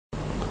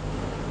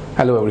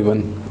Hello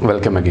everyone,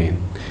 welcome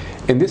again.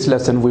 In this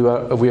lesson we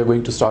are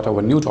going to start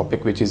our new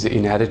topic, which is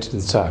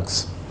inheritance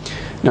tax.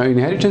 Now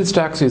inheritance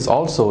tax is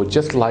also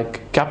just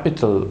like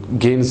capital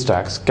gains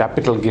tax.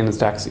 Capital gains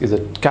tax is a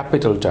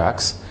capital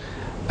tax,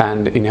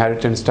 and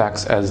inheritance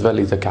tax as well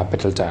is a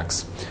capital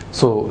tax.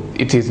 So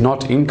it is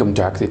not income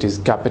tax, it is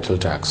capital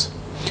tax.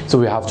 So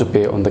we have to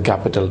pay on the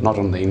capital, not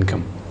on the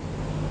income.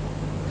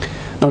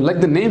 Now like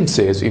the name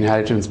says,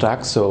 inheritance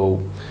tax,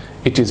 so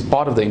it is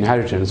part of the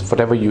inheritance.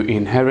 Whatever you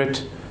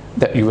inherit,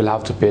 that you will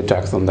have to pay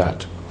tax on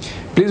that.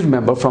 Please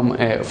remember,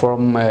 as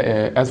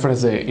far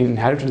as the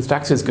inheritance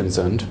tax is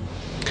concerned,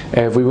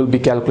 we will be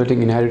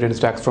calculating inheritance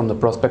tax from the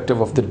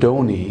perspective of the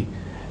donee,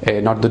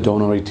 not the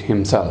donor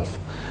himself.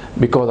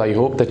 Because I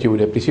hope that you would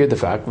appreciate the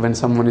fact when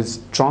someone is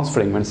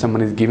transferring, when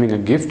someone is giving a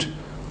gift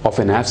of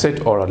an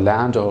asset or a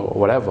land or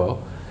whatever,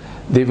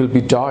 they will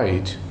be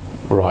died,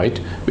 right?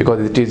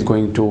 Because it is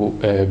going to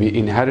be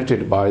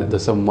inherited by the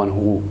someone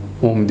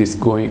whom this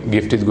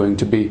gift is going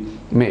to be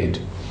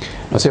made.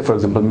 Now say for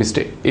example,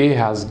 Mr. A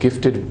has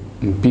gifted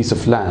a piece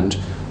of land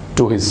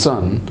to his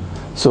son.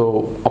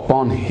 So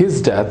upon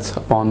his death,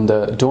 upon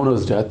the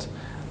donor's death,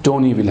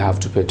 donee will have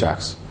to pay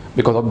tax,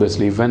 because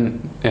obviously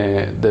when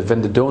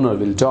the donor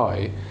will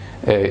die,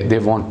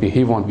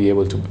 he won't be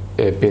able to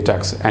pay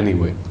tax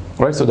anyway,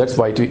 right? So that's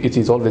why it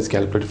is always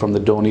calculated from the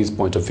donee's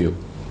point of view,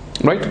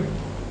 right?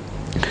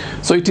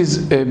 So it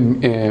is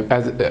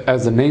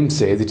as the name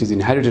says, it is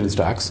inheritance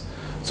tax.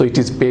 So it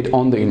is paid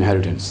on the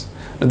inheritance.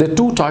 There are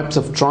two types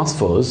of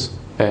transfers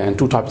and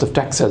two types of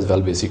tax as well.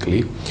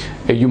 Basically,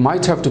 you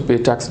might have to pay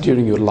tax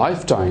during your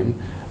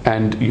lifetime,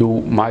 and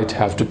you might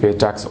have to pay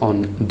tax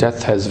on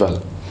death as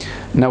well.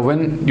 Now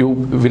when you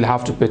will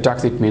have to pay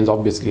tax, it means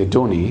obviously a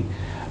donee,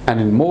 and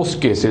in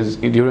most cases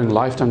during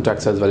lifetime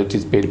tax as well, it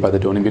is paid by the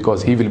donee,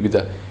 because he will be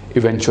the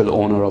eventual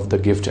owner of the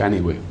gift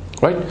anyway,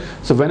 right?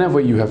 So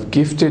whenever you have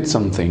gifted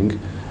something,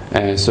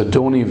 so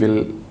donee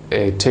will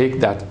take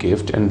that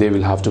gift, and they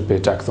will have to pay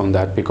tax on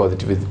that, because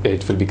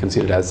it will be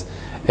considered as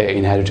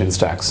inheritance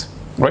tax,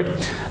 right?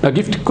 Now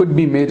gift could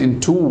be made in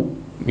two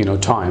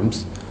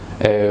times.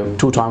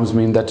 Two times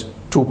mean that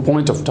 2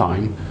 point of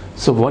time.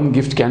 So one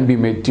gift can be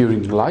made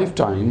during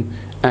lifetime,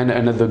 and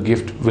another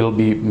gift will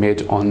be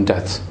made on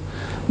death.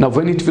 Now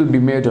when it will be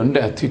made on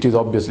death, it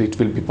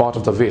will be part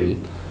of the will.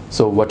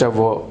 So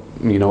whatever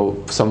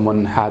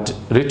someone had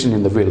written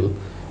in the will,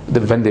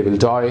 when they will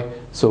die,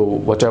 so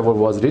whatever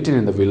was written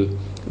in the will,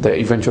 the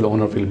eventual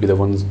owner will be the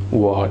ones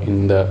who are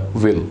in the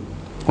will,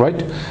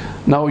 right?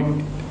 Now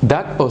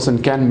that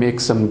person can make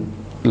some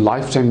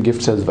lifetime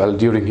gifts as well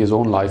during his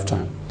own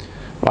lifetime,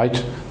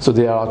 right? So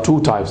there are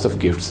two types of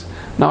gifts.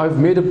 Now I've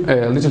made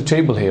a little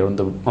table here on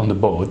the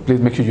board. Please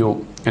make sure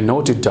you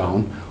note it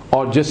down,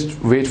 or just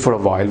wait for a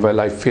while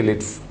I fill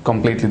it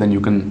completely, then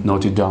you can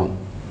note it down,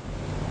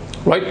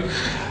 right?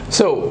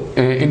 So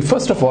in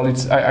first of all,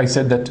 I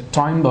said that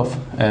time of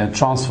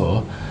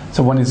transfer.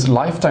 So one is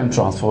lifetime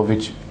transfer,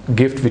 which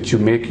gift which you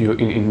make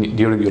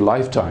during your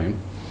lifetime,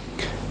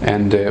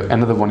 and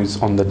another one is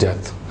on the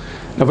death.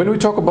 Now when we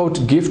talk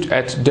about gift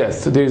at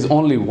death, there is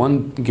only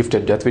one gift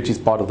at death, which is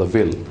part of the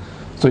will.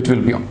 So it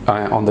will be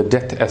on the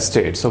death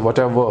estate. So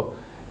whatever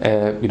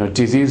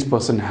deceased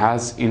person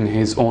has in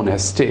his own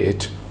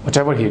estate,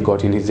 whatever he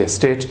got in his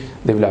estate,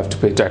 they will have to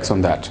pay tax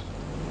on that,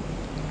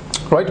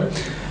 right?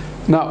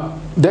 Now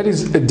that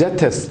is a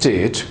death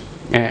estate,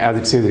 as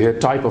it says here,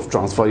 type of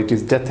transfer, it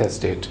is death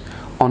estate.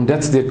 On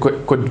death there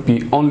could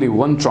be only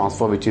one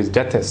transfer, which is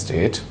death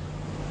estate.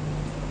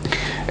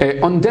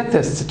 On death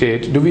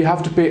estate, do we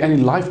have to pay any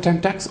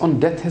lifetime tax on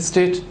death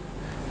estate?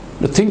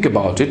 Now think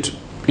about it.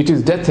 It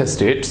is death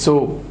estate,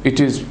 so it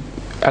is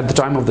at the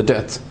time of the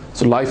death,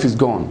 so life is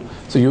gone.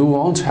 So you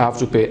won't have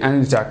to pay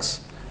any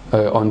tax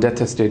on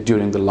death estate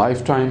during the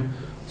lifetime.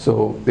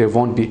 So there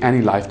won't be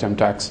any lifetime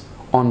tax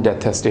on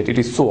death estate. It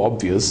is so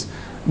obvious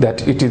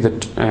that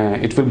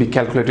it will be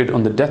calculated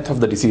on the death of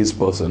the deceased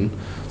person.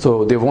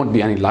 So there won't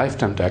be any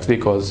lifetime tax,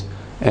 because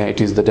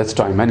it is the death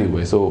time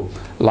anyway. So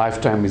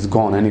lifetime is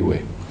gone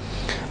anyway,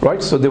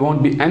 right? So there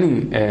won't be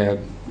any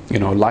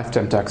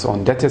lifetime tax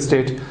on death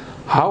estate.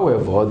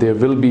 However, there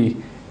will be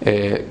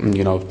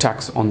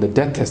tax on the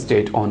death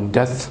estate on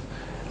death,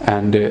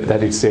 and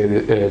that is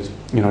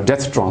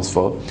death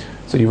transfer.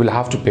 So you will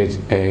have to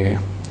pay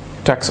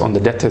tax on the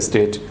death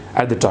estate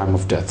at the time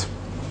of death,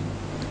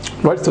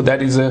 right? So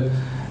that is a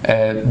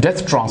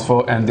death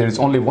transfer, and there is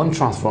only one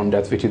transfer on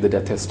death, which is the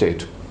death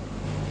estate.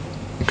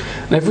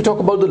 Now if we talk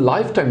about the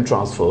lifetime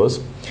transfers,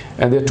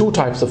 and there are two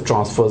types of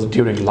transfers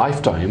during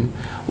lifetime.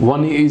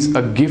 One is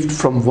a gift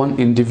from one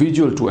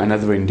individual to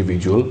another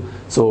individual.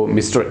 So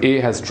Mr.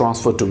 A has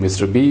transferred to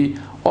Mr. B,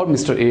 or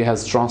Mr. A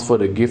has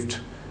transferred a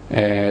gift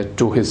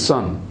to his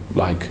son,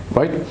 right?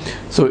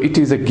 So it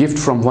is a gift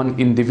from one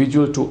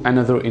individual to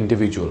another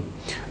individual.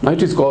 Now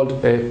it is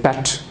called a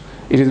pet.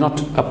 It is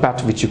not a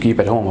pet which you keep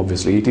at home,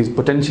 obviously. It is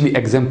potentially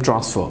exempt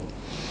transfer.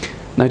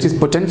 Now it is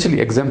potentially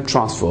exempt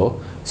transfer.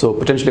 So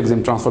potentially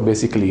exempt transfer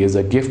basically is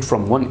a gift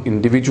from one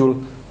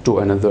individual to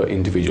another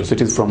individual. So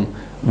it is from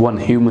one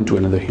human to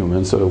another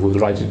human. So we'll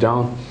write it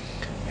down.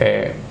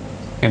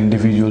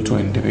 individual to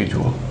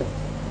individual.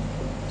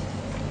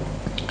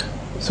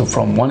 So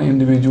from one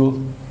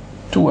individual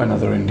to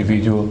another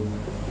individual,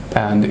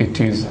 and it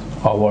is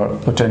our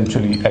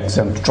potentially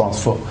exempt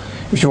transfer.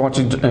 If you want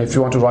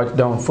to write it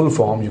down full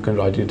form, you can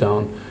write it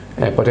down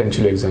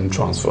potentially exempt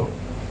transfer.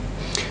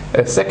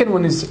 Second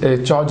one is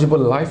a chargeable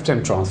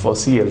lifetime transfer,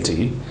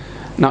 CLT.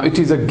 Now it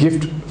is a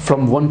gift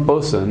from one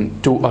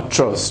person to a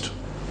trust.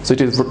 So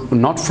it is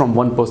not from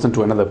one person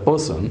to another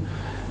person.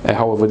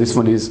 However, this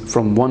one is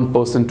from one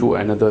person to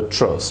another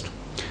trust.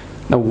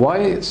 Now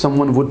why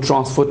someone would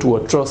transfer to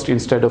a trust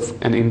instead of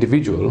an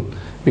individual?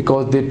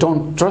 Because they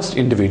don't trust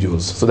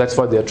individuals. So that's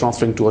why they are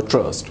transferring to a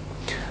trust.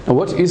 Now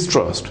what is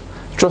trust?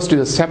 Trust is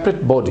a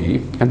separate body,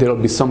 and there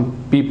will be some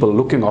people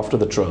looking after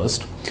the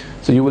trust.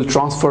 So you will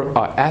transfer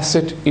an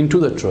asset into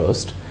the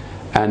trust,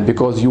 and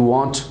because you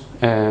want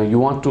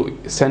to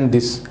send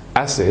this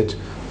asset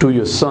to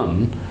your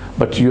son,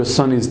 but your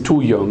son is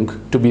too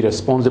young to be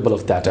responsible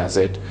of that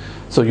asset,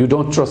 so you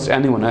don't trust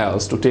anyone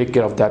else to take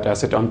care of that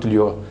asset until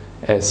your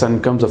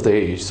son comes of the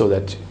age so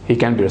that he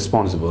can be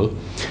responsible.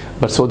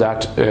 But so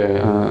that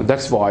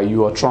that's why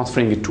you are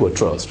transferring it to a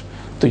trust.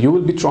 So you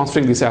will be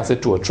transferring this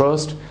asset to a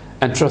trust,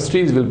 and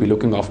trustees will be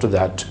looking after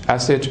that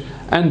asset,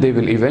 and they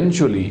will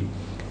eventually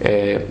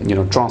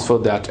transfer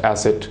that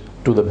asset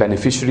to the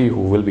beneficiary,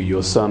 who will be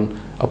your son,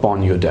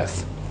 upon your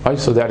death. Right?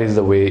 So that is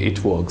the way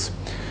it works.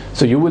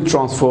 So you will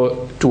transfer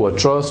to a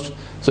trust.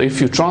 So if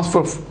you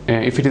transfer,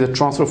 if it is a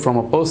transfer from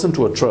a person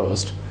to a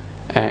trust,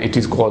 it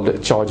is called a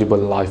chargeable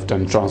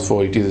lifetime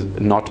transfer. It is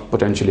not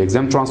potentially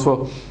exempt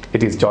transfer,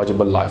 it is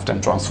chargeable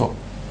lifetime transfer.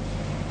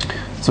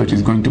 So it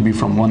is going to be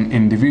from one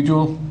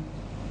individual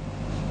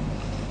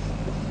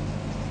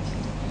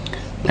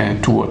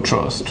and to a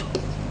trust.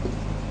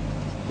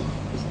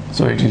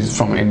 So it is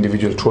from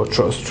individual to a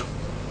trust,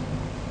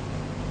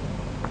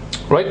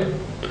 right?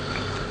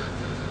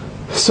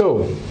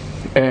 So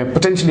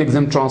potentially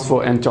exempt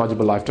transfer and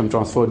chargeable lifetime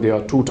transfer, there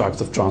are two types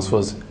of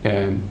transfers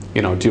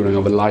during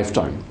our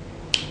lifetime.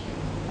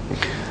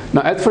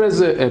 Now as far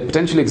as a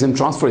potentially exempt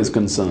transfer is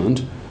concerned,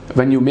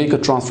 when you make a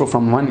transfer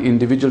from one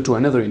individual to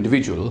another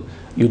individual,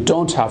 you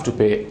don't have to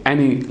pay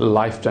any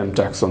lifetime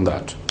tax on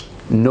that.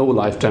 No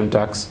lifetime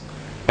tax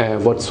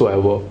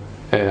whatsoever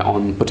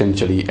on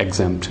potentially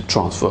exempt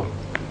transfer.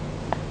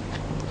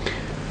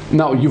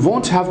 Now you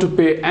won't have to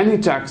pay any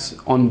tax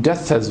on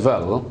death as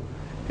well.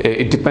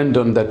 It depends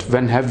on that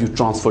when have you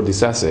transferred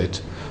this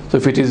asset. So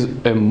if it is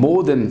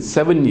more than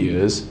 7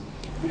 years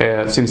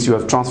since you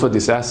have transferred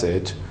this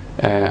asset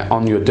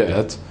on your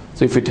death,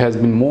 so if it has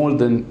been more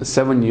than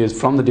 7 years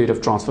from the date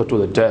of transfer to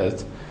the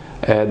death,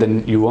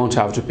 then you won't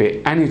have to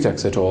pay any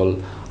tax at all.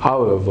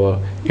 However,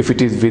 if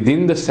it is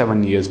within the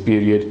 7 years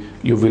period,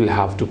 you will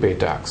have to pay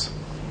tax.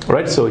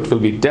 Right? So it will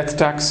be death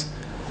tax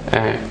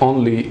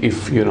only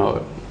if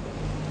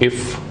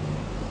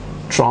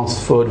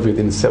transferred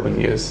within 7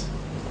 years.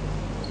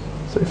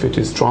 So if it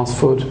is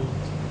transferred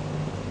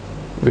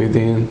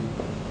within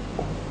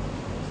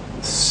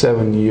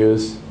 7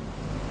 years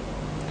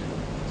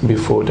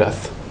before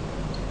death,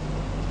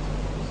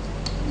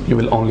 you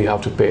will only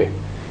have to pay.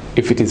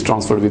 If it is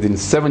transferred within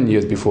 7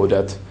 years before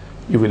death,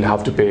 you will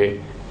have to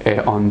pay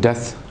on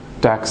death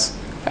tax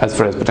as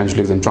far as potentially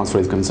exempt transfer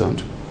is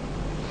concerned.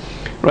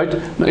 Right?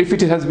 Now if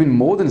it has been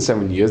more than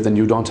 7 years, then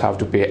you don't have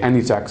to pay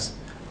any tax.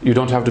 You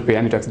don't have to pay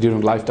any tax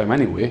during lifetime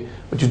anyway,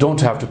 but you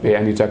don't have to pay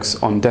any tax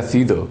on death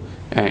either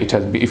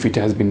if it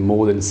has been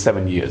more than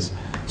 7 years.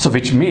 So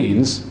which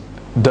means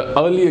the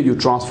earlier you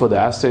transfer the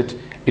asset,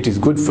 it is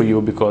good for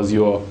you, because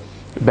your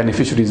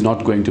beneficiary is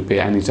not going to pay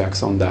any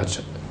tax on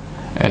that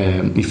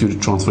if you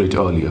transfer it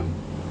earlier.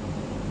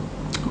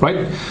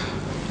 Right?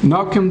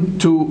 Now come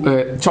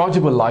to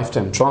chargeable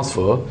lifetime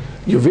transfer.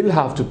 You will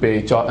have to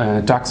pay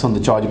tax on the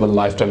chargeable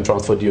lifetime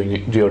transfer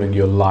during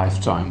your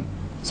lifetime.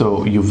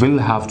 So you will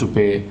have to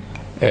pay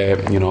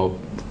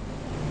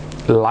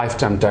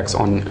lifetime tax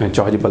on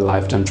chargeable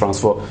lifetime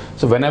transfer.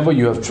 So whenever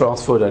you have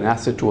transferred an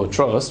asset to a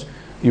trust,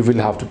 you will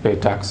have to pay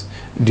tax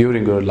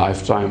during your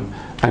lifetime,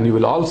 and you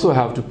will also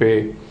have to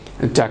pay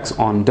tax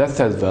on death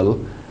as well.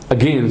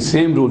 Again,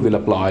 same rule will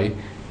apply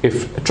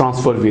if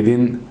transferred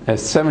within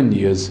 7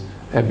 years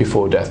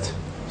before death.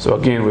 So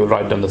again, we'll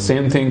write down the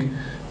same thing.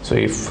 So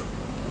if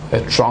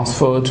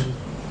transferred,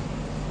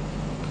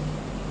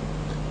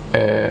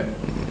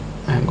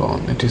 hang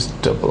on, it is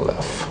double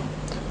F.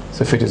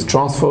 So if it is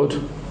transferred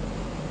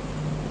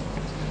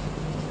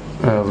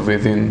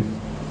within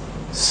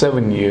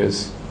 7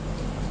 years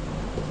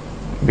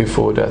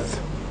before death,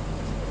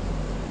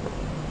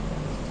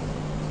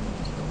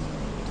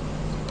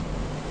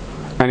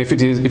 and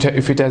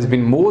if it has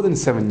been more than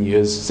 7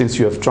 years since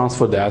you have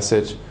transferred the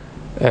asset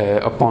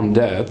upon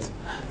death,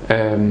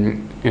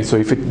 and so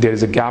if there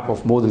is a gap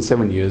of more than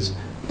 7 years,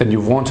 then you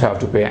won't have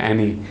to pay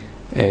any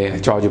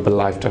chargeable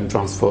lifetime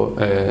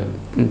transfer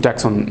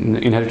tax on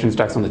inheritance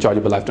tax on the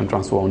chargeable lifetime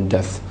transfer on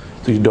death.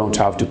 So you don't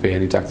have to pay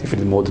any tax if it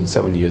is more than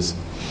 7 years.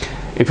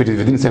 If it is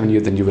within 7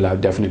 years, then you will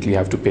definitely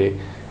have to pay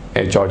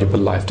a chargeable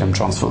lifetime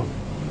transfer,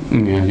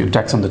 your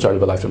tax on the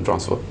chargeable lifetime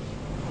transfer.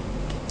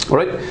 All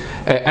right.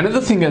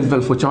 Another thing as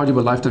well for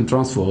chargeable lifetime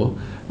transfer,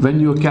 when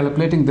you are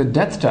calculating the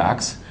death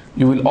tax,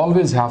 you will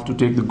always have to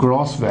take the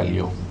gross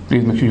value.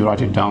 Please make sure you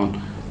write it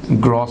down.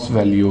 Gross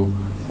value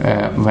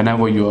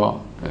whenever you are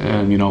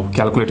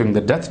calculating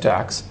the death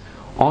tax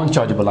on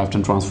chargeable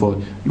lifetime transfer,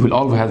 you will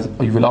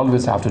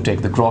always have to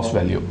take the gross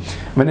value.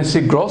 When I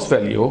say gross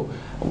value,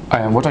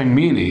 what I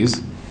mean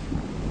is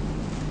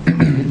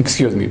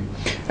excuse me,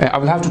 I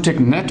will have to take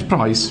net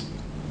price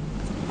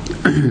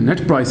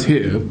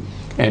here.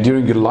 And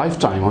during your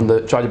lifetime on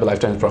the chargeable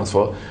lifetime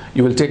transfer,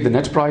 you will take the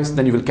net price,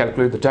 then you will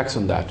calculate the tax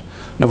on that.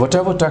 Now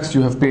whatever tax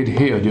you have paid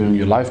here during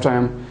your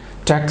lifetime,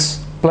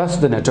 tax plus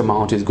the net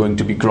amount is going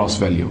to be gross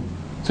value.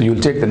 So you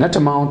will take the net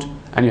amount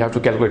and you have to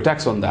calculate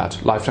tax on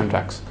that, lifetime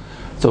tax.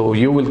 So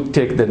you will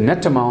take the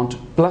net amount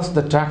plus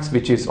the tax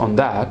which is on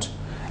that,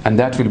 and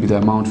that will be the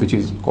amount which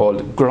is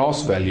called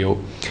gross value.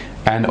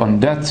 And on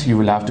death you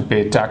will have to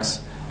pay tax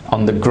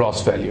on the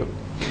gross value.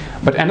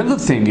 But another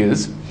thing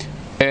is,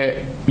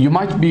 you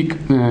might be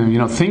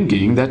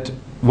thinking that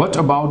what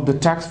about the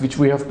tax which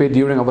we have paid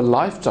during our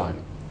lifetime?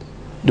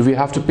 Do we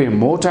have to pay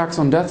more tax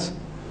on death?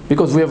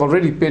 Because we have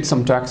already paid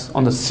some tax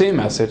on the same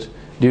asset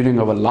during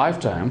our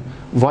lifetime,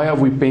 why are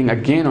we paying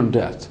again on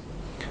death?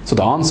 So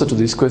the answer to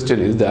this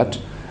question is that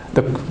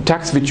the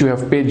tax which you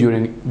have paid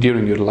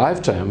during your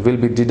lifetime will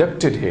be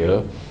deducted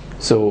here.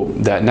 So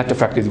the net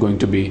effect is going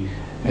to be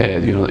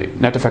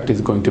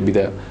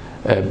the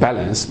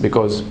balance,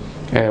 because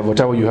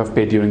whatever you have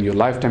paid during your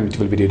lifetime, it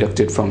will be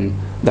deducted from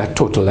that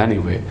total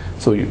anyway.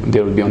 So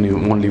there will be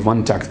only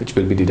one tax which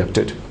will be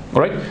deducted.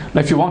 All right.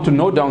 Now, if you want to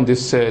note down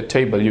this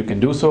table, you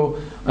can do so.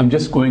 I'm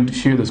just going to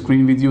share the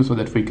screen with you so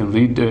that we can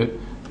read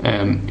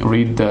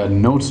the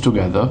notes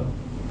together.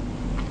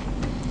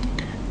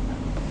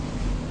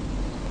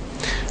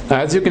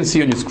 Now, as you can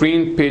see on your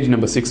screen, page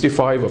number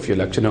 65 of your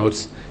lecture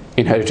notes,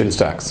 inheritance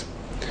tax.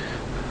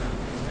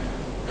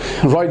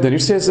 Right, then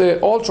it says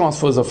all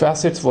transfers of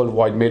assets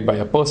worldwide made by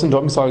a person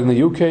domiciled in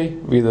the UK,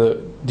 whether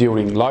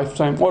during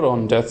lifetime or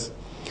on death,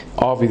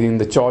 are within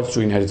the charge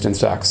to inheritance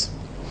tax.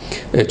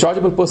 A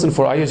chargeable person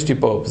for IHT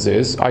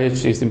purposes,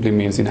 IHT simply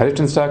means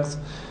inheritance tax,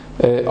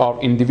 are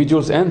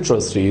individuals and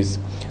trustees.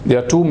 There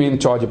are two main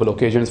chargeable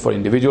occasions for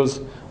individuals.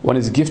 One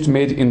is gift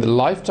made in the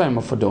lifetime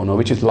of a donor,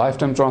 which is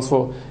lifetime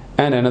transfer,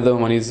 and another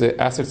one is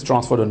assets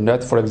transferred on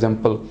death. For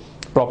example,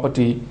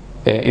 property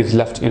is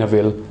left in a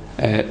will.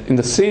 In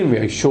the same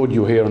way I showed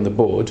you here on the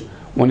board,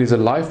 one is a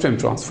lifetime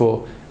transfer,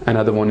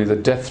 another one is a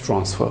death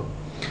transfer.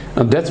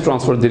 Now, death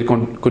transfer, there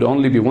could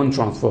only be one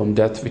transfer on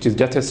death, which is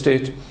death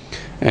estate.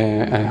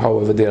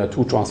 However, there are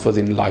two transfers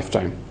in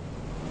lifetime.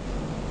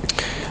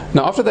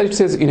 Now, after that, it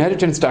says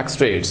inheritance tax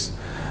rates.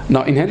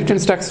 Now,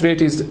 inheritance tax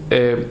rate is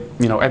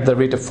at the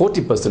rate of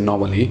 40%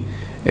 normally,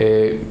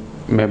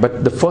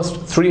 but the first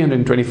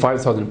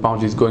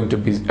 £325,000 is going to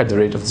be at the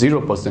rate of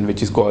 0%,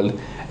 which is called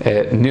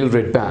nil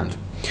rate band.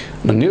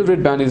 The nil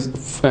rate band is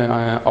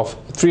of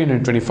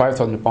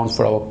 £325,000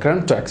 for our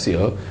current tax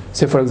year.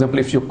 Say, for example,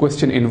 if your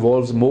question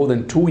involves more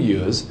than 2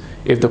 years,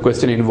 if the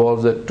question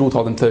involves the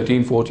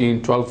 2013,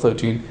 14, 12,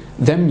 13,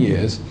 them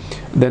years,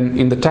 then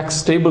in the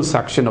tax table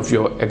section of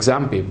your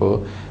exam paper,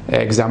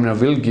 examiner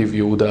will give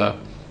you the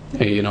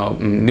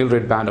nil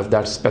rate band of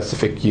that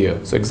specific year.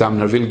 So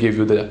examiner will give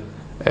you the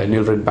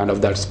nil rate band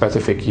of that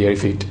specific year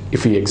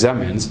if he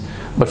examines.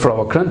 But for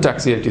our current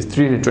tax year, it is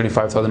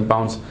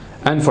 £325,000.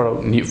 And for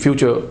our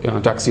future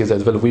tax years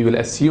as well, we will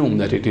assume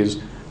that it is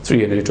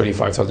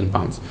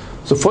 £325,000.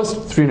 So first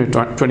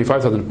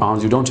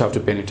 £325,000, you don't have to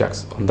pay any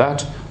tax on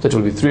that. That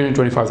will be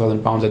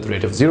 £325,000 at the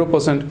rate of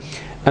 0%.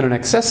 And on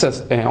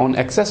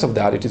excess of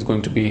that, it is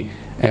going to be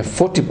a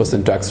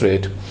 40% tax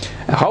rate.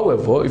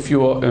 However, if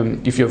you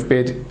have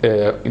paid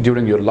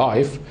during your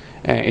life,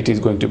 it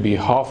is going to be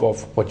half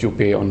of what you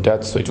pay on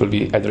death. So it will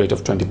be at the rate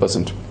of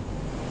 20%.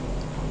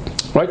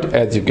 Right,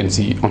 as you can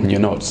see on your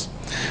notes.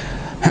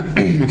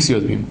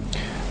 Excuse me.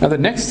 Now the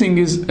next thing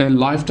is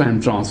lifetime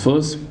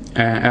transfers.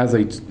 As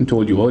I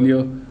told you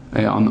earlier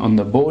on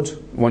the board,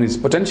 one is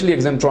potentially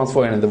exempt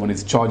transfer and another one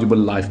is chargeable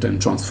lifetime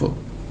transfer.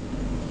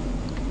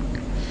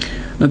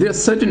 Now there are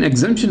certain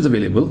exemptions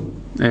available,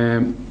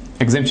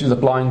 exemptions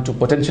applying to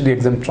potentially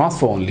exempt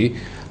transfer only.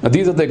 Now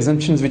these are the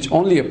exemptions which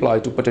only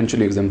apply to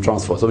potentially exempt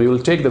transfer. So we will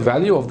take the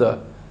value of the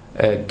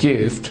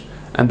gift,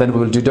 and then we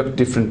will deduct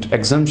different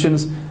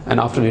exemptions, and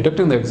after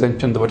deducting the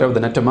exemption, whatever the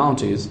net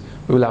amount is,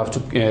 we will have to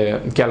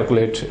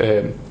calculate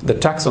the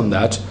tax on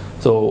that.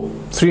 So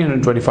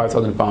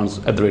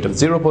 £325,000 at the rate of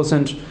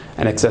 0%,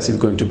 and excess is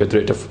going to be at the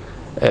rate of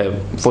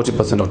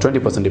 40% or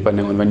 20%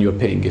 depending on when you are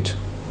paying it.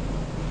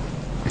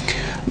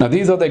 Now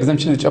these are the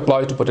exemptions which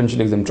apply to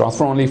potentially exempt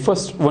transfer only.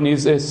 First one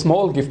is a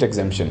small gift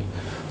exemption.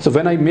 So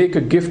when I make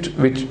a gift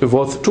which is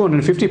worth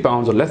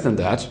 £250 or less than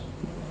that,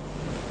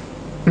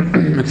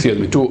 excuse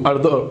me, to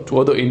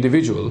other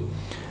individual,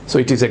 so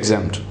it is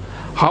exempt.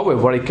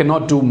 However, I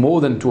cannot do more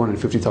than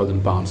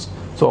 £250,000.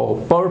 So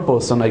per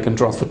person I can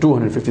transfer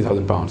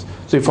 £250,000.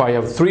 So if I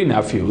have 3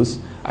 nephews,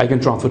 I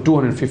can transfer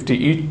 250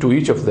 each to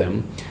each of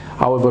them.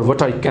 However,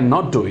 what I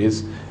cannot do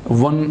is,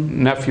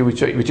 one nephew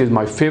which is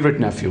my favorite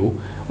nephew,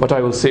 what I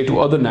will say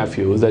to other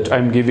nephews that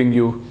I'm giving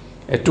you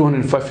a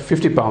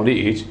 £250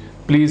 each,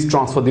 please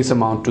transfer this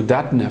amount to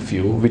that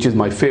nephew which is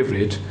my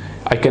favorite.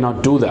 I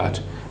cannot do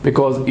that,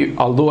 because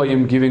although I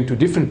am giving to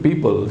different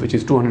people which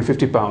is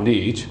 £250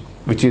 each,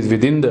 which is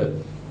within the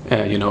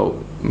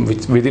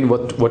within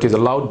what is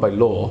allowed by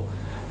law,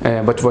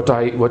 but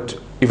what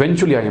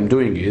eventually I am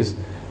doing is,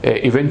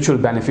 eventual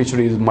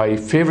beneficiary is my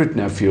favorite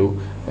nephew,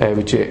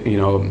 which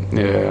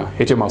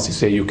HMRC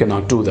say you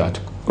cannot do that,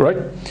 right?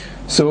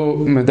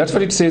 So that's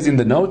what it says in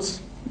the notes.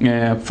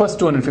 First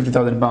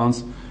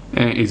 £250,000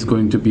 is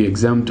going to be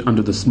exempt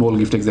under the small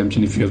gift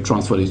exemption if you have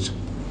transferred it.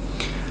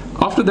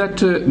 After that,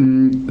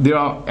 there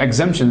are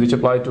exemptions which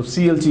apply to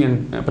CLT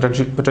and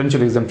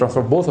potentially exempt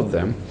transfer, both of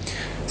them.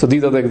 So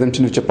these are the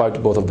exemptions which apply to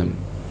both of them.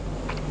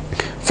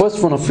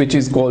 First one of which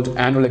is called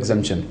annual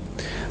exemption.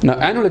 Now,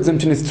 annual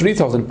exemption is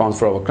 £3,000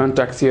 for our current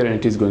tax year, and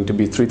it is going to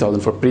be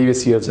 £3,000 for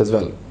previous years as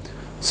well.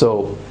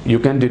 So you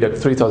can deduct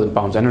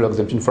 £3,000 annual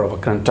exemption for our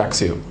current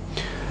tax year.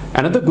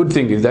 Another good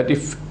thing is that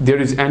if there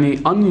is any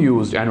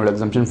unused annual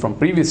exemption from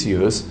previous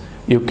years,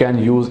 you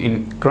can use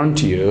in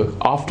current year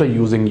after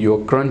using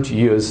your current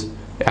year's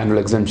annual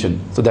exemption.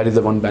 So that is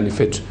the one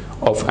benefit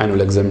of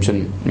annual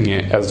exemption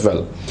as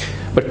well.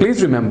 But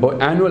please remember,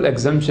 annual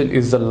exemption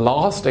is the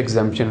last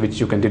exemption which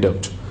you can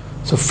deduct.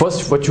 So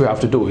first what you have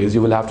to do is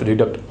you will have to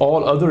deduct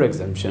all other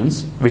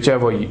exemptions,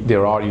 whichever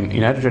there are in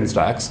inheritance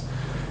tax,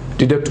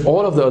 deduct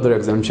all of the other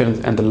exemptions,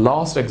 and the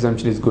last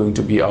exemption is going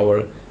to be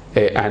our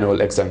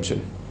annual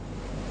exemption.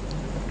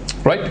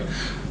 Right?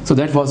 So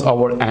that was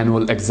our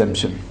annual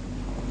exemption.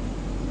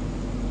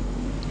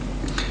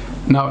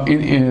 Now,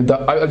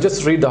 I'll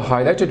just read the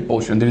highlighted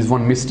portion. There is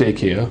one mistake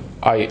here.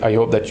 I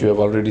hope that you have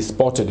already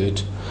spotted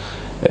it.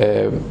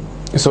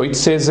 So it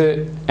says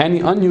any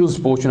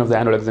unused portion of the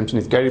annual exemption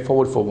is carried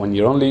forward for 1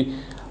 year only.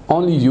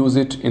 Only use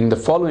it in the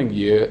following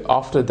year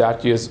after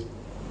that year's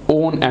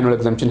own annual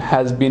exemption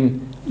has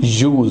been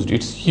used.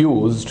 It's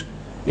used.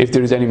 If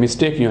there is any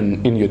mistake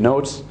in your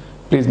notes,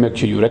 please make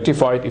sure you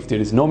rectify it. If there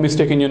is no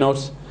mistake in your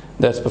notes,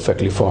 that's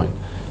perfectly fine.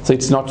 So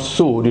it's not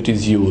sued, it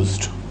is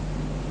used.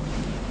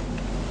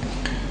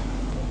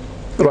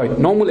 Right,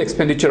 normal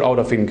expenditure out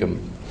of income.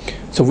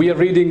 So we are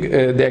reading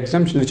the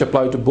exemption which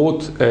apply to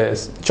both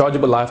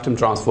chargeable lifetime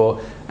transfer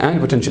and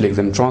potentially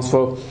exempt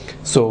transfer.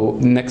 So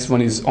next one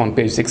is on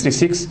page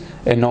 66,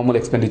 a normal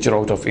expenditure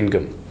out of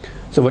income.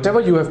 So whatever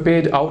you have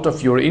paid out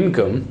of your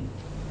income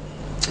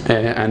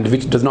and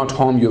which does not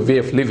harm your way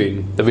of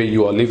living, the way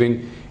you are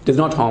living, does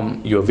not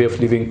harm your way of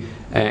living,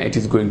 it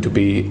is going to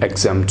be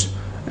exempt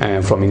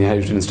from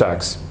inheritance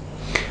tax.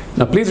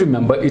 Now please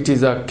remember, it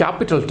is a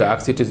capital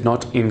tax, it is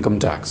not income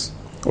tax.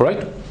 All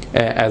right,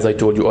 as I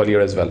told you earlier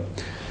as well.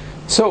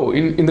 So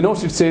in the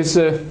notes it says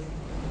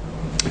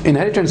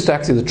inheritance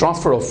tax is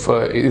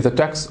a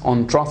tax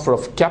on transfer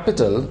of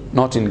capital,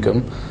 not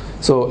income.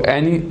 So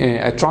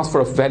a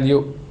transfer of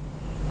value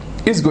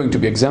is going to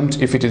be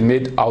exempt if it is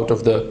made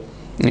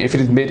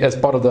as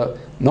part of the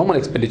normal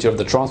expenditure of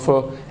the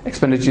transfer.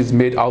 Expenditure is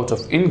made out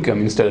of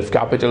income instead of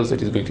capital, so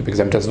it is going to be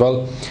exempt as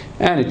well.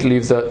 And it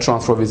leaves the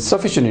transfer with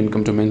sufficient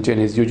income to maintain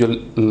his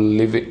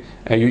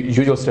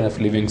usual standard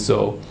of living,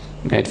 so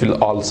it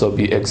will also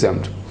be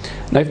exempt.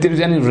 Now if there is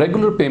any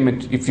regular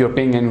payment, if you are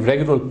paying any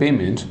regular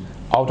payment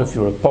out of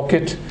your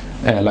pocket,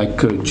 like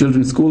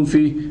children's school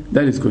fee,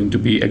 that is going to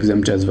be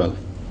exempt as well.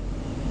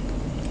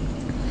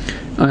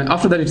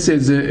 After that it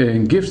says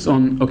gifts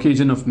on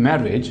occasion of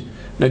marriage.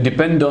 Now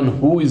depend on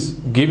who is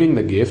giving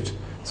the gift.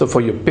 So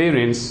for your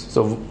parents,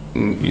 so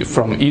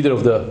from either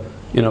of the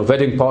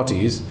wedding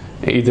parties,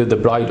 either the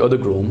bride or the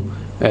groom,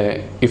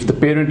 if the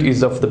parent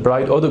is of the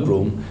bride or the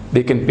groom,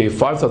 they can pay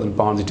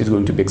 £5,000, it is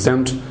going to be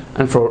exempt.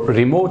 And for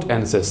remote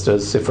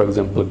ancestors, say for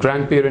example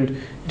grandparent,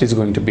 it is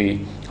going to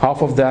be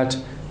half of that,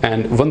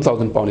 and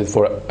 £1,000 is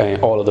for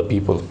all other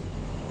people,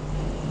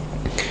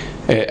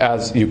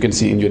 as you can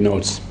see in your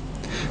notes.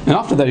 And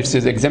after that it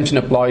says exemption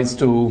applies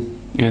to,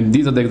 and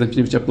these are the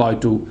exemptions which apply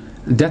to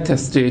death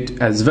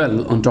estate as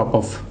well, on top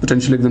of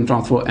potential exempt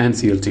transfer and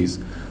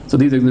CLTs. So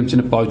these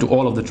exemptions apply to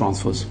all of the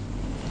transfers.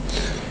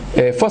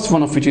 First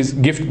one of which is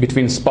gift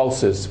between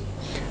spouses.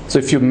 So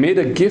if you made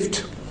a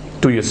gift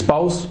to your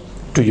spouse,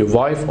 to your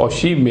wife, or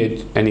she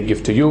made any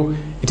gift to you,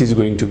 it is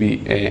going to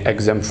be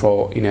exempt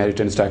for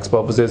inheritance tax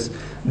purposes,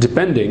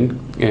 assuming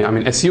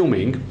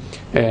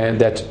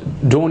that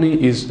donee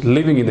is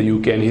living in the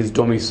UK and he is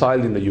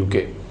domiciled in the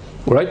UK.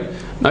 Right?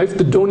 Now if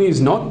the donee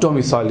is not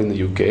domiciled in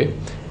the UK,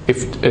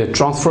 if a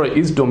transferor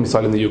is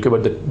domiciled in the UK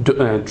but the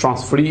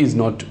transferee is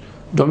not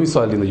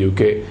domiciled in the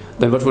UK,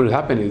 then what will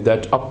happen is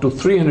that up to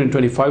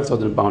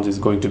 £325,000 is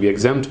going to be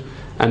exempt,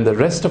 and the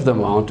rest of the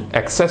amount,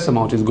 excess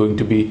amount, is going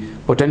to be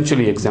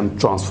potentially exempt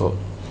transfer.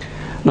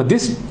 Now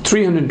this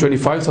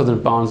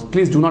 £325,000,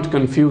 please do not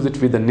confuse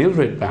it with the nil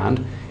rate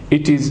band.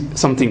 It is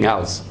something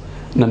else.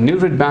 Now nil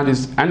rate band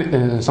is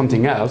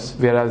something else,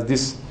 whereas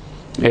this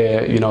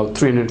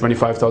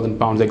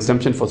 £325,000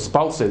 exemption for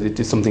spouses, it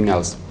is something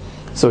else.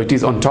 So it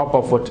is on top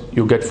of what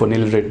you get for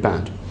nil rate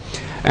band.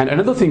 And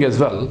another thing as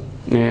well,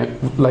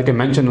 like I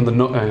mentioned on the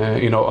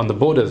on the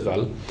board as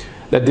well,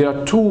 that there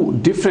are two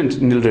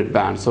different nil rate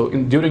bands. So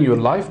during your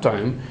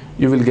lifetime,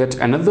 you will get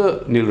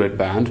another nil rate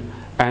band,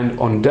 and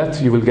on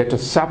death you will get a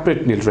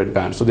separate nil rate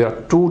band. So there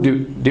are two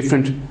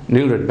different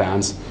nil rate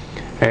bands.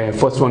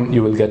 First one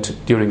you will get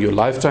during your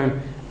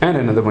lifetime, and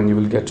another one you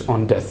will get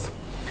on death.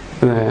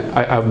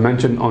 I've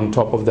mentioned on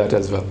top of that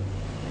as well.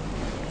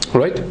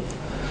 Right?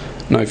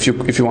 Now, if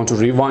you want to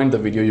rewind the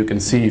video, you can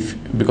see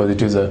because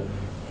it is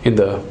in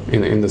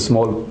the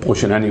small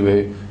portion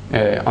anyway,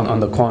 on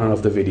the corner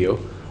of the video,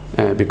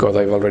 because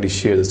I've already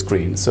shared the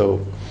screen. So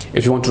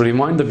if you want to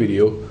rewind the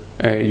video,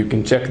 you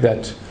can check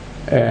that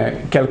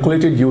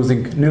calculated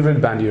using nil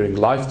rate band during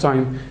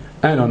lifetime,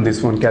 and on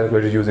this one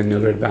calculated using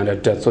nil rate band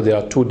at death. So there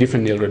are two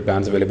different nil rate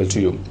bands available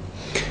to you.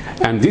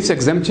 And this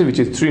exemption, which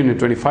is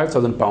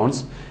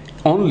 £325,000,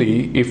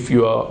 only if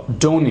your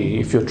donee,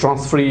 if your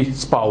transferee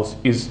spouse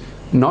is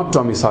not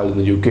domiciled in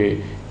the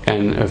UK,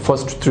 and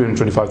first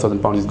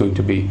 £325,000 is going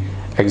to be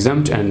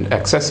exempt, and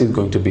excess is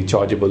going to be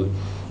chargeable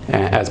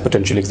as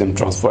potential exempt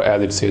transfer,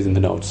 as it says in the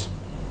notes.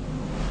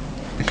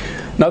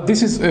 Now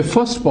this is a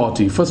first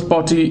party,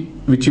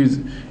 which is,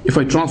 if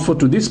I transfer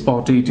to this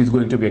party, it is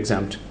going to be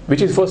exempt.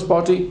 Which is first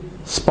party?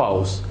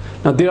 Spouse.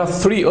 Now there are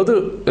three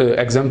other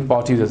exempt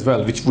parties as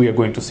well, which we are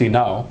going to see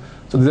now.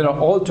 So there are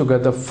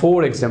altogether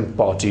 4 exempt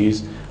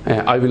parties.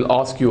 I will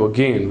ask you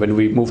again when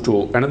we move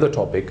to another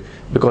topic,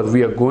 because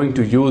we are going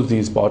to use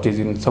these parties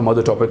in some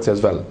other topics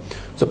as well.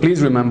 So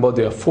please remember,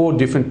 there are 4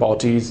 different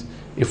parties.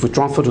 If we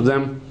transfer to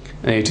them,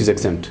 it is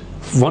exempt.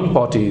 One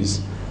party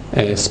is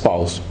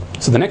spouse.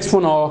 So the next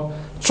one are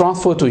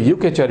transfer to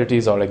UK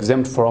charities are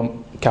exempt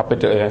from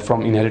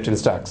from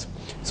inheritance tax.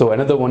 So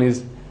another one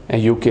is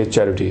UK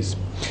charities.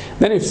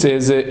 Then it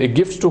says a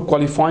gift to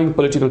qualifying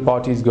political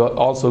parties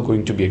also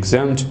going to be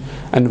exempt.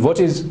 And what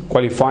is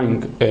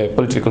qualifying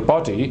political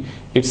party?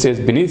 It says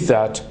beneath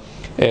that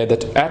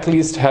that at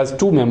least has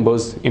 2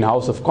 members in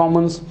House of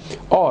Commons,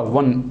 or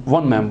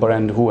one member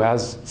and who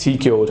has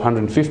secured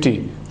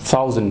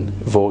 150,000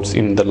 votes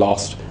in the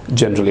last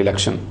general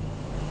election.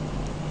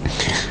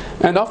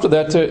 And after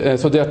that,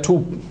 so there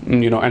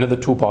are another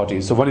 2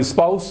 parties. So one is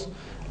spouse,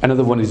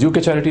 another one is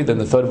UK charity, then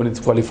the third one is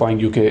qualifying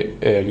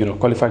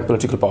qualifying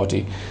political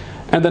party.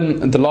 And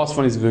then the last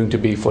one is going to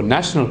be for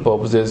national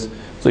purposes.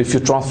 So if you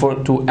transfer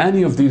to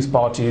any of these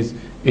parties,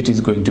 it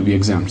is going to be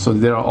exempt. So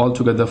there are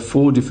altogether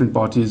 4 different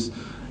parties.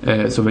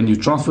 So when you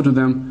transfer to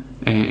them,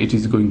 it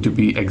is going to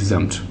be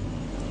exempt.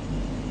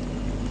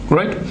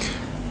 Right?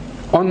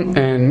 On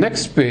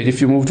next page, if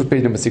you move to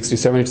page number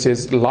 67, it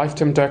says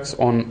lifetime tax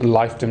on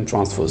lifetime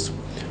transfers.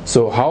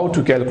 So how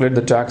to calculate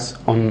the tax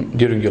on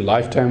during your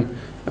lifetime?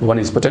 One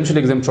is potentially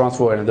exempt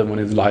transfer, and another one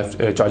is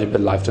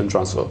chargeable lifetime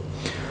transfer.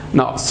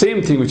 Now,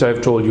 same thing which I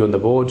have told you on the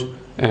board.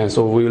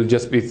 So we will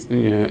just be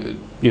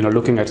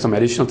looking at some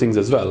additional things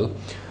as well.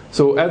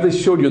 So as I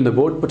showed you on the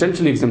board,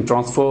 potentially exempt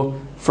transfer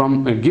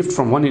from a gift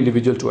from one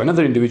individual to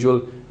another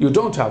individual, you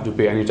don't have to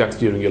pay any tax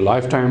during your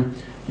lifetime.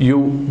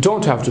 You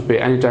don't have to pay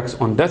any tax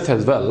on death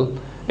as well.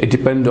 It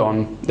depends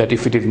on that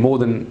if it is more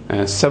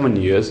than 7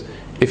 years.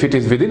 If it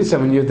is within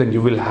 7 years, then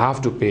you will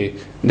have to pay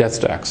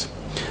death tax.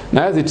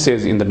 Now, as it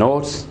says in the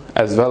notes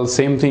as well,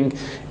 same thing.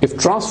 If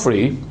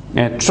transferee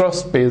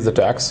trust pays the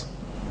tax.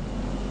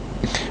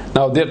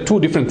 Now there are 2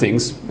 different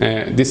things.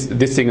 This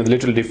thing is a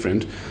little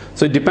different.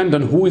 So it depends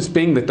on who is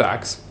paying the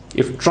tax.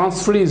 If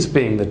transferee is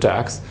paying the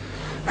tax,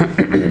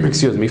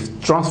 excuse me, if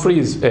transferee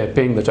is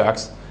paying the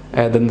tax,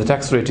 then the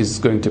tax rate is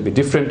going to be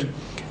different,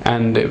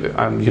 and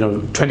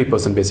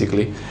 20%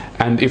 basically.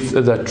 And if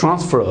the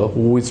transferor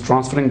who is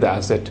transferring the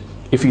asset,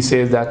 if he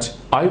says that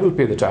I will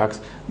pay the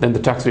tax, then the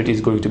tax rate is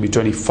going to be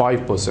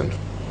 25%.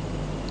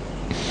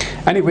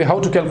 Anyway, how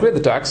to calculate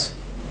the tax?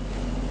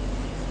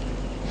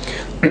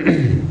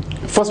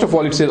 First of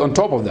all, it says on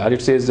top of that,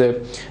 it says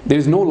there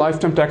is no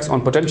lifetime tax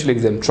on potentially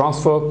exempt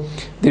transfer.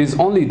 There is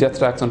only death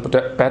tax on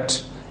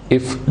pet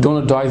if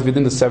donor dies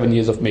within the 7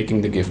 years of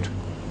making the gift,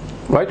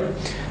 right?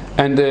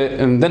 And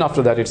then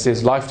after that, it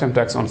says lifetime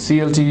tax on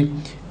CLT.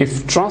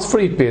 If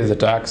transferee pays the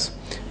tax,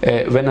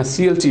 when a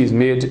CLT is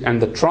made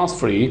and the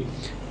transferee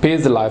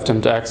pays the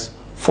lifetime tax,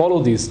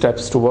 follow these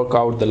steps to work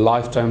out the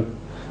lifetime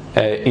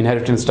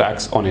inheritance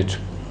tax on it,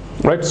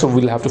 right? So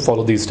we'll have to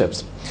follow these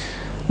steps.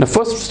 The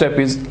first step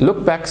is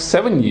look back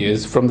 7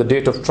 years from the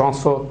date of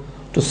transfer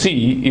to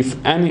see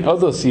if any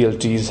other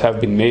CLTs have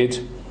been made,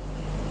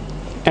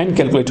 and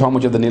calculate how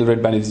much of the nil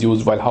rate band is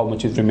used while how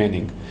much is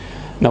remaining.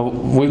 Now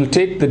we'll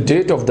take the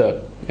date of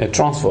the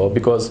transfer,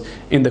 because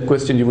in the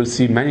question you will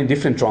see many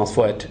different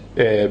transfers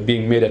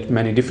being made at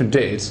many different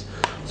dates.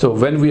 So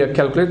when we are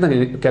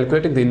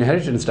calculating the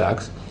inheritance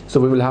tax,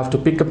 so we will have to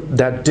pick up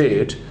that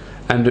date,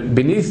 and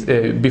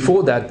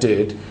before that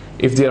date,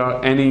 if there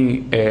are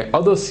any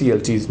other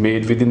CLTs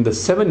made within the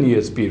 7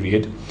 years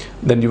period,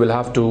 then you will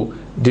have to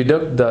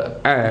deduct the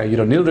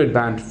nil rate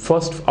band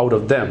first out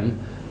of them,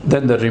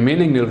 then the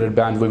remaining nil rate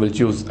band we will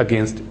choose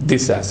against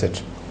this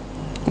asset,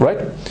 right?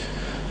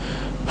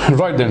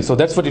 Right then, so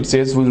that's what it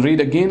says. We'll read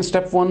again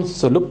step 1.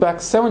 So look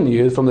back 7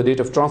 years from the date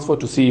of transfer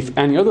to see if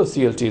any other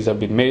CLTs have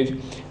been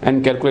made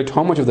and calculate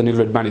how much of the nil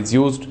rate band is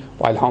used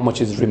while how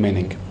much is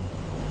remaining.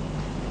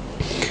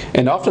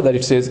 And after that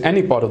it says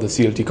any part of the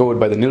CLT covered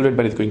by the nil rate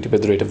band is going to be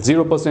at the rate of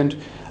 0%,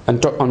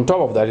 and on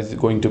top of that is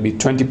going to be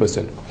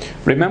 20%.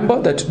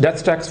 Remember that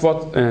death tax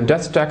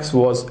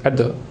was at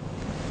the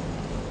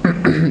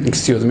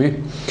excuse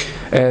me,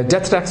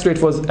 death tax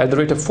rate was at the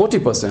rate of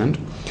 40%,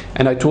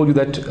 and I told you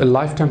that a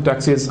lifetime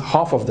tax is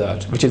half of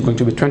that, which is going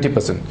to be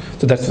 20%.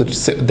 So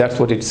that's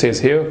what it says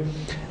here.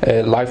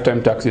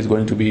 Lifetime tax is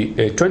going to be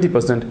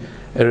 20%,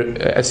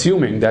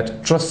 assuming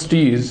that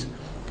transferees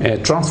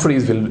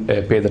will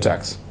pay the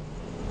tax.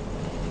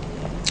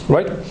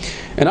 Right?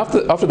 And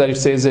after that it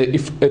says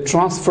if a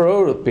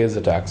transferor pays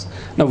the tax.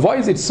 Now why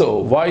is it so?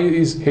 Why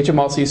is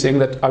HMRC saying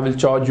that I will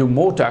charge you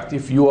more tax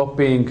if you are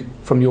paying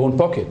from your own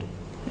pocket?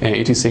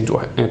 It is saying to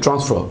a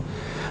transferor.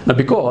 Now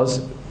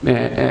because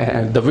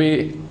the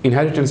way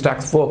inheritance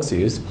tax works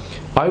is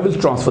I will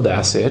transfer the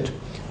asset,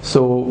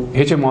 so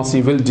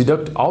HMRC will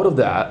deduct out of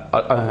that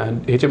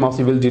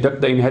HMRC will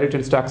deduct the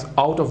inheritance tax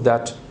out of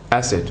that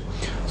asset.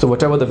 So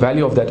whatever the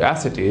value of that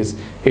asset is,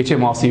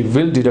 HMRC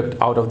will deduct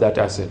out of that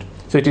asset.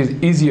 So it is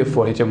easier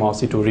for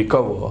HMRC to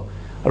recover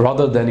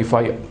rather than if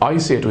I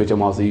say to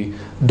HMRC,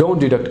 don't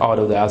deduct out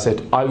of the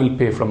asset, I will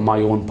pay from my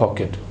own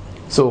pocket.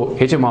 So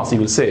HMRC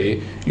will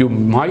say, you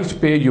might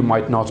pay, you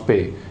might not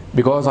pay.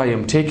 Because I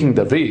am taking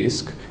the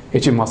risk,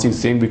 HMRC is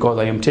saying because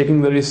I am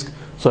taking the risk,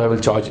 so I will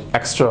charge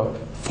extra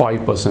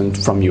 5%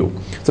 from you.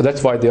 So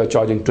that's why they are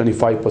charging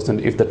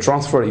 25% if the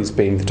transfer is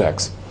paying the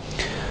tax.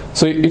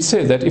 So it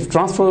says that if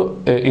transfer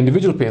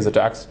individual pays the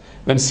tax,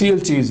 when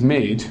CLT is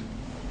made,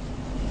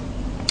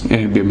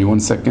 give me 1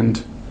 second.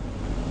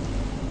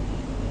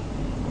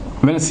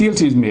 When a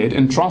CLT is made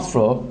and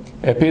transfer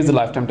pays the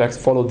lifetime tax,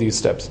 follow these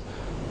steps.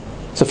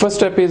 So first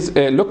step is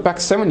look back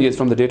 7 years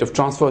from the date of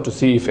transfer to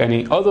see if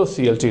any other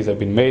CLTs have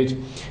been made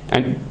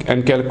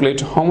and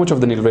calculate how much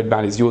of the nil rate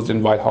band is used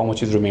and while how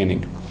much is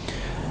remaining.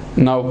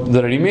 Now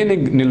the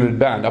remaining nil rate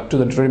band, up to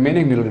the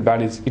remaining nil rate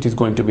band is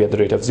going to be at the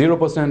rate of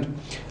 0%,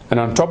 and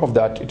on top of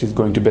that it is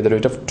going to be at the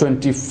rate of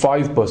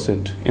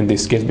 25% in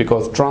this case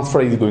because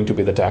transfer is going to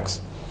be the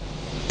tax.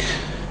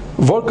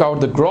 Work out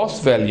the gross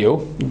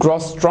value,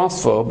 gross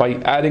transfer by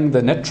adding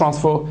the net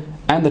transfer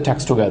and the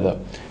tax together.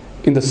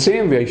 In the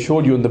same way I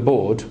showed you on the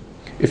board,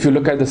 if you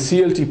look at the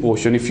CLT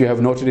portion, if you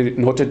have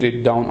noted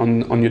it down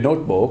on your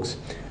notebooks,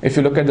 if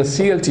you look at the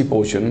CLT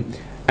portion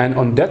and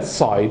on death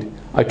side,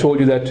 I told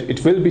you that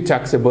it will be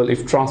taxable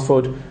if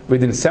transferred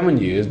within 7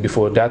 years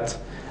before death,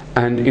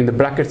 and in the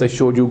brackets I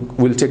showed you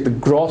we'll take the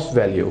gross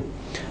value.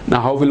 Now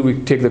how will we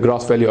take the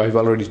gross value? I've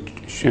already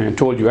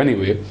told you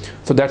anyway.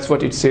 So that's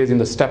what it says in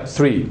the step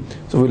 3.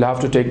 So we'll have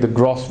to take the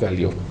gross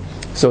value.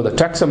 So the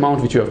tax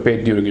amount which you have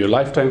paid during your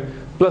lifetime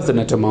plus the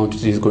net amount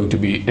is going to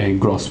be a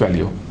gross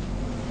value.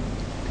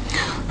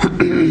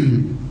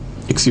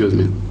 Excuse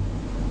me.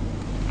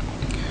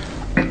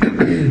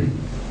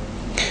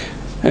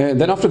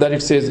 Then after that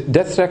it says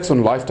death tax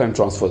on lifetime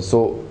transfers.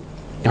 So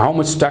how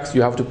much tax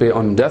you have to pay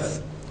on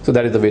death, so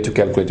that is the way to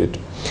calculate it.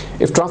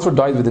 If transfer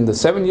dies within the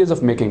 7 years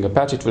of making a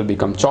pet, it will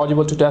become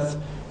chargeable to death.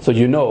 So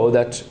you know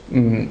that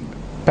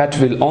pet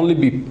will only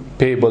be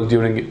payable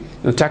during,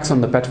 the tax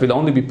on the pet will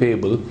only be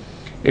payable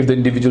if the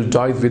individual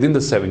dies within the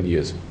 7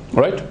 years,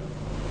 right?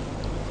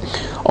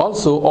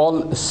 Also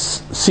all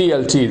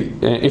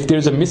CLT, if there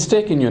is a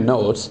mistake in your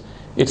notes,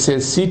 it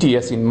says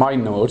CTS in my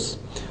notes.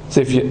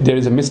 So if there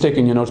is a mistake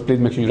in your notes, please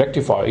make sure you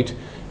rectify it.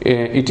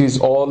 It is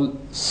all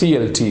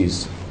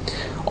CLTs.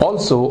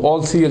 Also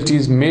all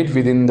CLTs made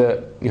within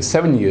the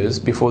 7 years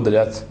before the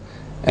death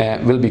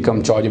will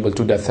become chargeable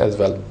to death as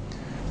well.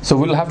 So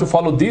we'll have to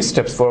follow these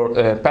steps for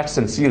pets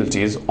and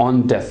CLTs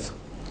on death.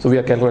 So we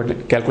are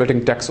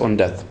calculating tax on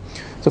death.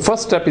 So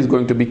first step is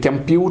going to be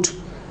compute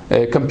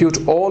the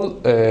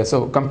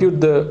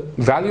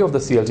value of the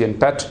CLT and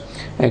pet,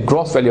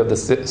 gross value of the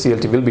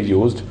CLT will be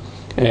used,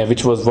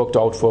 which was worked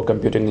out for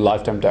computing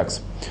lifetime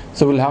tax.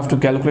 So we'll have to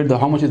calculate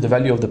how much is the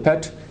value of the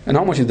pet and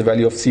how much is the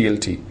value of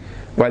CLT.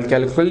 While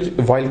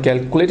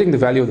calculating the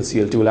value of the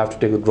CLT, we'll have to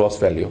take the gross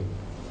value.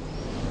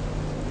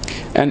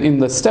 And in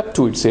the step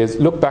 2 it says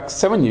look back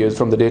 7 years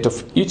from the date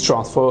of each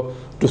transfer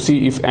to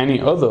see if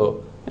any other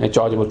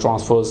chargeable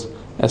transfers,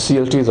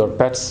 CLTs or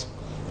pets,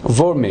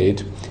 were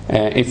made.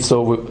 If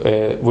so,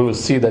 we will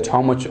see that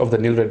how much of the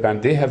nil rate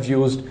band they have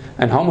used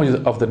and how much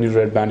of the nil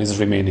rate band is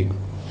remaining.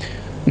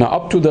 Now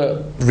up to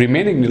the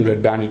remaining nil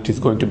rate band, it is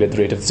going to be at the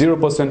rate of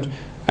 0%,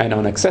 and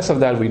on excess of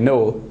that we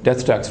know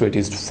death tax rate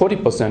is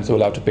 40%, so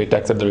we'll have to pay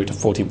tax at the rate of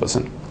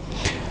 40%.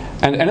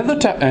 And another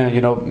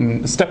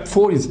step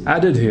 4 is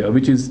added here,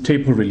 which is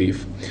taper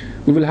relief.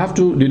 We will have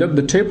to deduct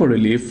the taper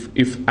relief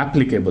if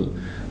applicable.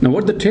 Now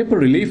what the taper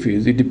relief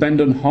is, it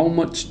depends on how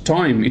much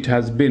time it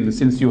has been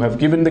since you have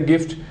given the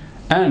gift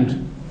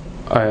and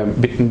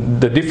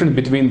the difference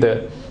between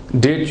the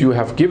date you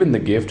have given the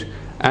gift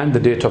and the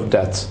date of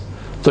death.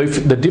 So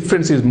if the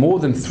difference is more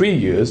than 3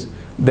 years,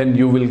 then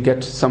you will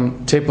get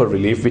some taper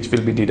relief which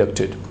will be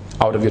deducted.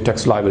 out of your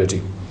tax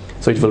liability.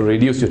 So it will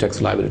reduce your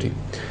tax liability.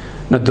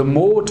 Now, the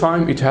more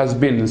time it has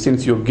been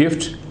since your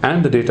gift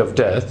and the date of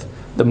death,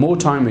 the more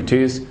time it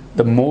is,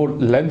 the more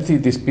lengthy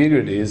this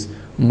period is,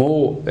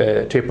 more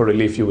taper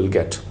relief you will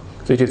get.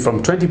 So it is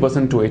from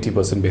 20% to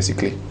 80%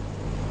 basically.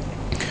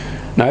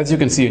 Now, as you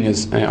can see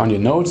on your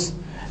notes,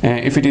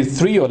 if it is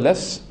 3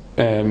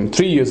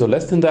 years or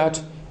less than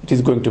that, it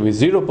is going to be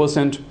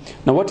 0%.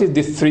 Now, what is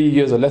this 3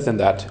 years or less than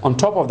that? On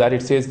top of that,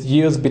 it says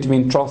years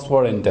between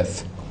transfer and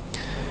death.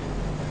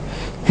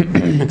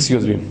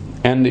 Excuse me.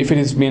 And if it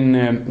has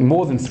been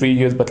more than 3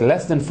 years but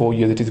less than 4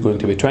 years, it is going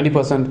to be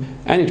 20%,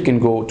 and it can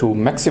go to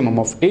maximum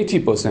of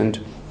 80%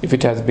 if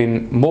it has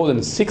been more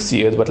than 6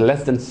 years but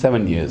less than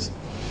 7 years.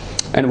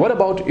 And what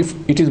about if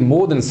it is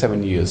more than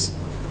 7 years?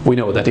 We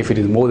know that if it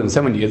is more than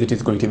 7 years, it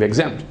is going to be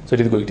exempt. So it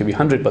is going to be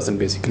 100%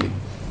 basically.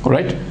 All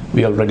right,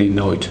 we already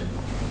know it.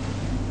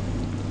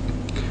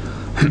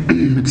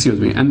 Excuse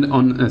me. And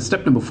on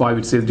step number 5,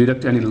 it says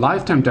deduct any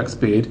lifetime tax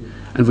paid,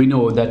 and we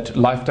know that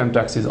lifetime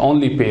tax is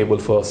only payable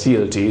for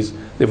CLTs.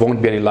 There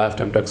won't be any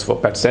lifetime tax for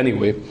pets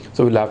anyway,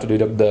 so we'll have to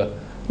deduct the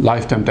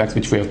lifetime tax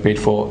which we have paid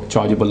for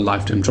chargeable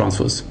lifetime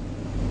transfers.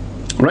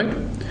 Right?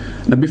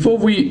 Now, before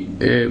we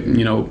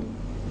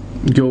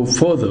go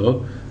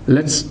further,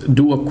 let's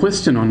do a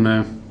question on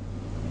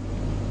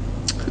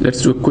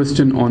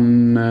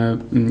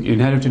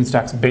inheritance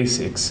tax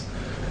basics,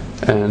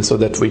 and so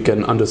that we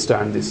can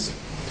understand this.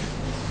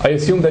 I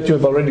assume that you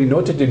have already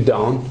noted it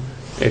down.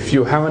 If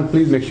you haven't,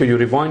 please make sure you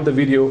rewind the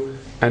video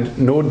and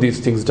note these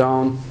things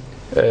down,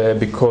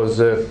 because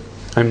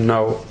I'm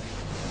now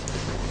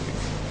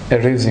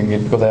erasing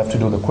it because I have to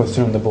do the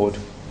question on the board.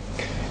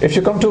 If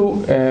you come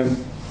to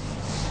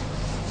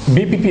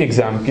BPP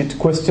exam kit,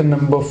 question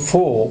number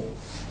 4.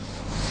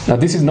 Now,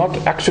 this is not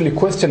actually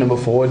question number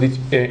 4.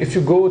 If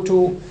you go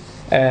to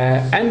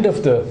end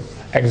of the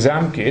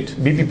exam kit,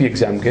 BPP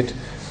exam kit,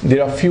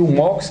 there are few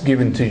marks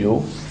given to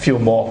you, few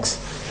marks.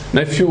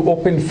 Now, if you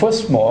open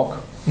first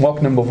mark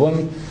number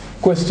 1,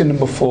 question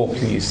number 4,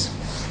 please.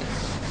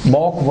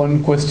 Mark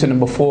 1, question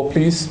number 4,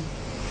 please,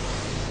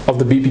 of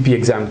the BPP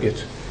exam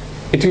kit.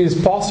 It is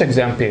past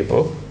exam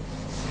paper,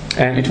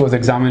 and it was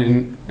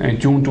examined in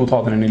June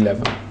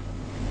 2011.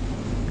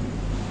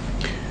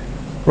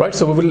 Right,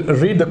 so we will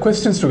read the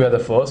questions together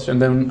first,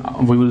 and then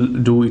we will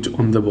do it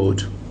on the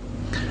board.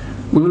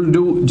 We will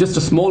do just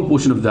a small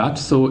portion of that.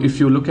 So if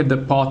you look at the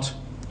part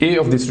A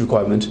of this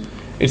requirement,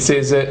 it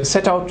says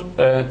set out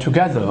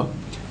together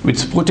with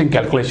supporting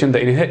calculation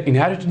the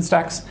inheritance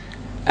tax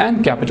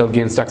and capital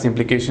gains tax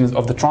implications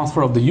of the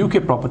transfer of the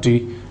UK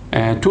property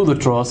to the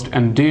trust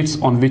and dates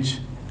on which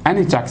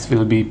any tax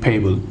will be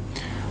payable.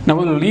 Now,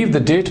 we'll leave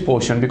the date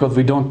portion because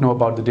we don't know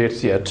about the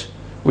dates yet.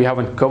 We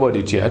haven't covered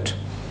it yet.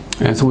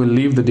 And so we'll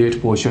leave the date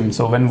portion.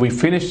 So when we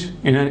finish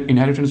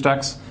inheritance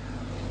tax,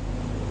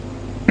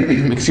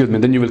 excuse me,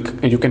 then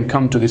you can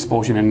come to this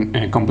portion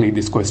and complete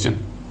this question.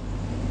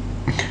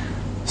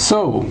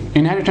 So,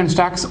 inheritance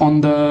tax on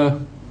the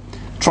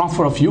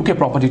transfer of UK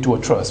property to a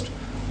trust.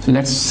 So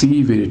let's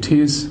see where it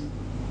is.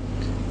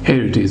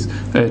 Here it is.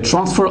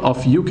 Transfer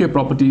of UK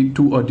property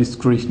to a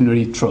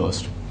discretionary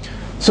trust.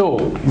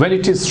 So when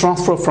it is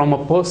transferred from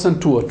a person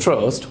to a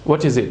trust,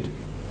 what is it?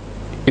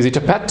 Is it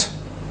a pet?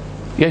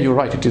 Yeah, you're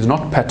right, it is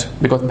not pet,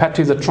 because pet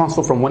is a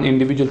transfer from one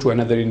individual to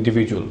another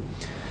individual.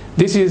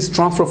 This is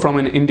transfer from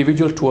an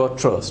individual to a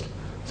trust.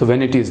 So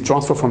when it is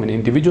transfer from an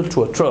individual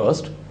to a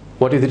trust,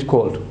 what is it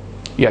called?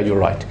 Yeah, you're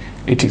right,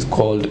 it is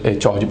called a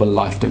chargeable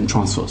lifetime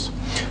transfers.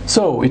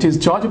 So it is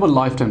chargeable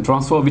lifetime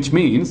transfer, which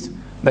means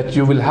that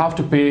you will have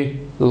to pay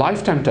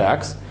lifetime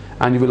tax,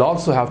 and you will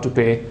also have to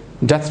pay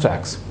death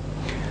tax.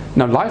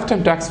 Now,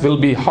 lifetime tax will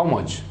be how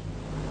much?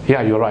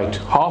 Yeah, you're right,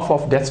 half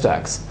of death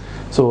tax.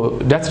 So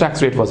death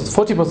tax rate was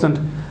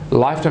 40%,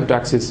 lifetime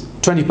tax is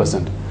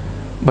 20%.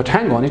 But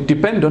hang on, it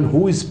depends on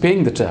who is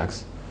paying the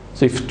tax.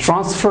 So if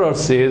transferor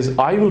says,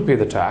 I will pay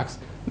the tax,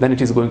 then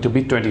it is going to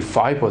be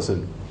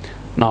 25%.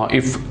 Now,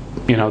 if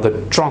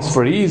the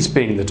transferee is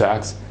paying the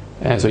tax,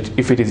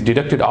 if it is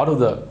deducted out of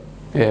the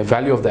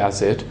value of the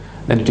asset,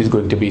 then it is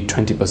going to be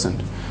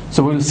 20%.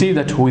 So we will see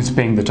that who is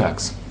paying the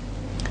tax,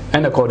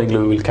 and accordingly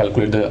we will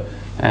calculate the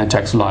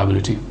tax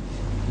liability.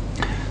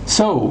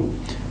 So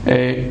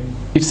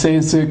it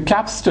says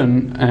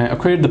Capstan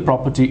acquired the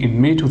property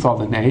in May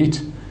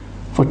 2008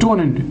 for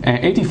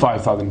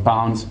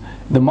 £285,000.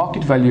 The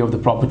market value of the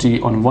property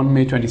on 1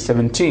 May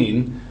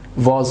 2017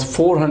 was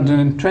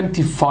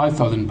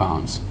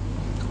 £425,000.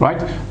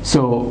 Right?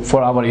 So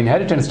for our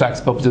inheritance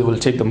tax purposes, we'll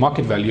take the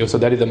market value. So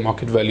that is the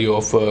market value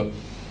of the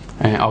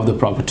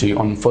property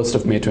on 1st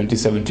of May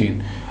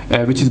 2017,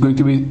 which is going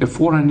to be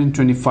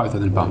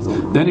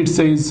 £425,000. Then it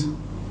says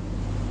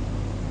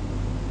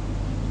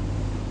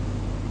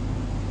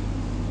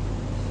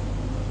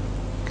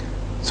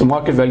so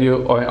market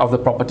value of the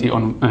property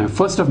on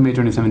 1st of May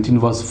 2017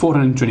 was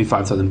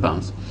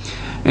 £425,000.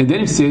 And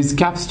then it says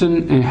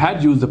Capstan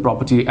had used the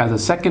property as a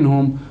second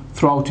home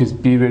throughout his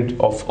period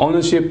of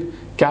ownership.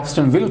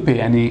 Capstan will pay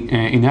any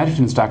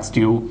inheritance tax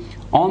due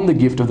on the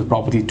gift of the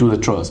property to the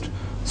trust.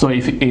 So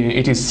if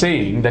it is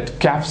saying that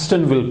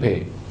capstan will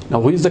pay.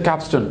 Now who is the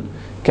capstan?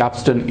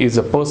 Capstan is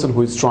a person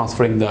who is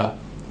transferring the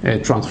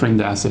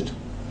asset.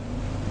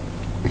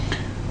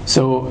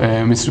 So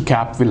Mr.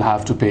 Cap will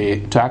have to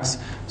pay tax.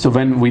 So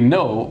when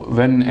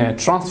a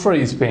transfer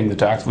is paying the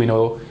tax, we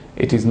know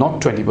it is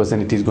not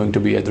 20%, it is going to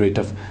be at the rate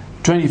of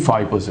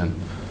 25%.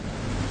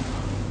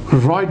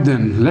 Right,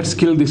 then let's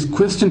kill this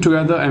question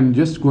together. I'm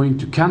just going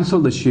to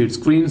cancel the shared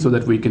screen so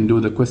that we can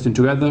do the question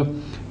together.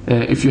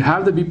 If you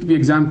have the BPP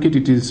exam kit,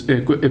 it is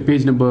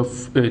page number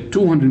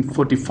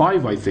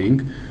 245, I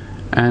think,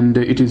 and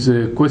it is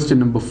question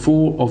number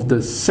 4 of the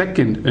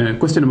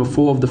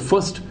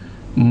first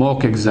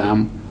mock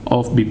exam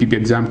of BPP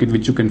exam kit,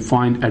 which you can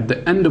find at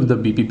the end of the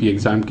BPP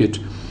exam kit,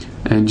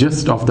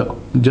 just after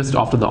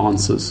the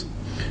answers.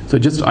 So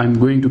I'm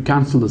going to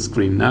cancel the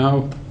screen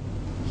now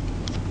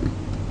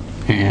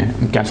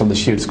and cancel the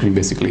shared screen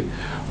basically.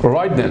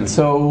 Right then,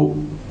 so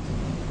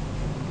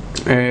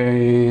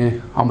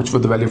how much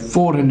was the value?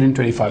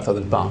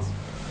 £425,000.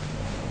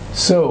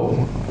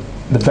 So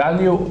the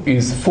value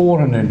is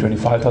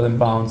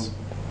 £425,000.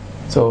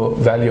 So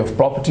value of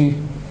property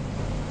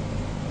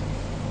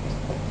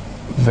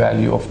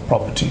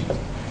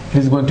it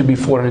is going to be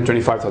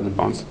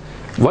 £425,000.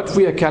 What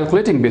we are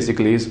calculating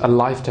basically is a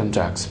lifetime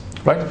tax,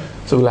 right?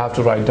 So we'll have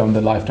to write down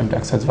the lifetime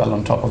tax as well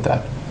on top of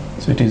that.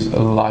 So it is a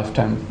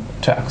lifetime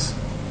tax.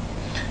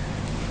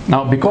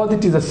 Now because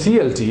it is a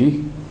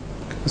CLT,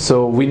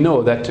 so we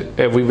know that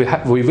we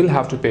will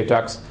have to pay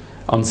tax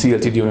on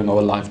CLT during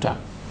our lifetime.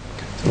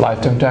 So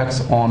lifetime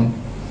tax on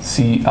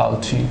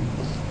CLT,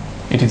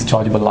 it is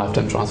chargeable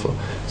lifetime transfer.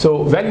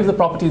 So value of the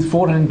property is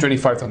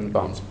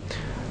 £425,000.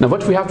 Now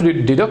what we have to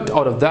deduct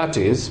out of that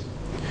is,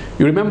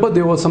 you remember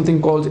there was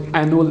something called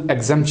annual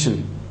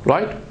exemption,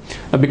 right?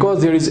 Now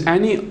because there isn't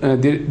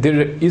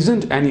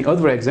any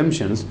other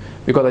exemptions,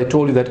 because I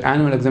told you that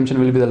annual exemption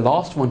will be the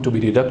last one to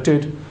be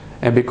deducted,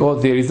 and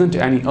because there isn't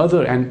any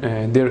other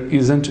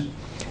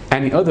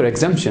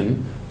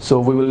exemption,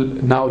 so we will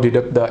now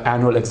deduct the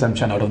annual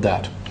exemption out of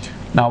that.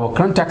 Now our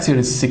current tax year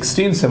is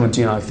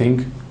 16-17, I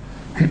think.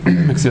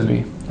 Excuse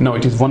me. No,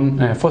 it is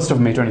 1st of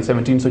May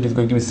 2017, so it is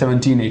going to be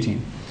 17-18.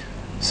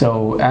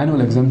 So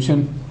annual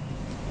exemption.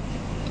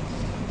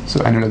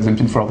 So annual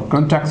exemption for our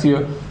current tax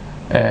year,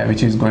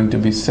 which is going to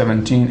be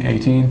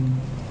 17-18,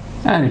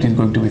 and it is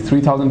going to be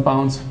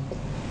 £3,000.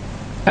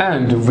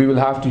 And we will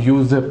have to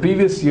use the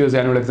previous year's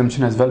annual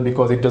exemption as well,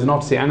 because it does not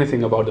say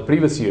anything about the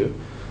previous year.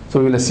 So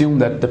we will assume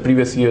that the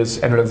previous year's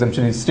annual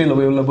exemption is still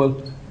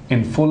available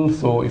in full.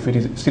 So if it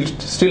is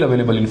still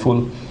available in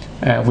full,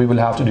 we will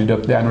have to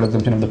deduct the annual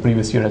exemption of the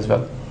previous year as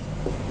well.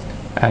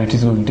 And it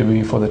is going to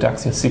be for the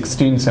tax year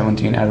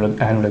 16-17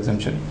 annual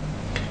exemption.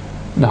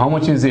 Now how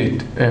much is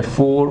it?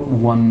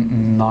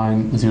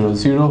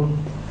 41900.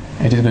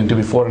 It is going to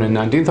be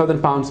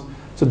 £419,000.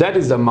 So that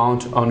is the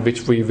amount on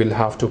which we will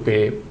have to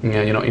pay,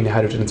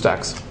 inheritance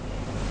tax.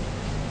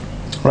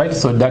 Right?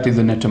 So that is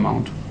the net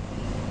amount.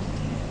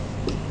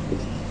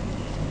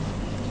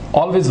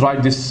 Always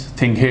write this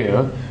thing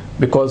here,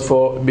 because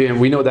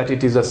we know that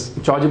it is a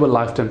chargeable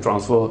lifetime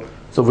transfer.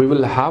 So we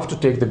will have to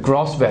take the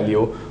gross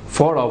value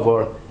for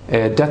our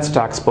death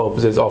tax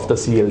purposes of the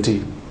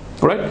CLT.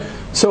 Right?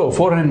 So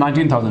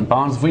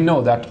 £419,000. We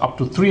know that up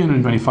to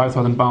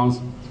 £325,000,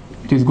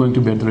 it is going to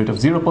be at the rate of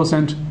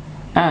 0%.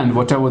 And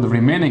whatever the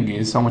remaining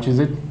is, how much is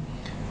it?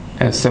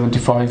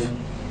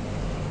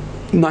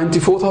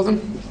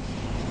 94,000.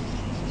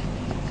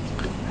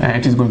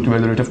 It is going to be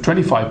at the rate of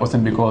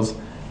 25%, because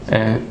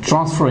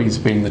transfer is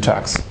paying the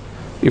tax.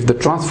 If the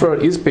transfer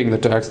is paying the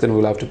tax, then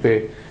we'll have to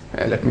pay.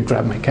 Let me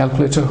grab my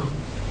calculator.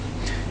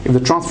 If the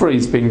transfer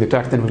is paying the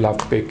tax, then we'll have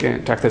to pay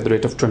tax at the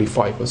rate of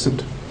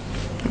 25%.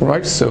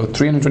 Right? So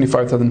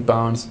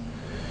 £325,000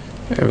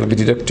 will be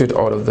deducted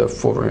out of the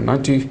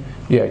 490.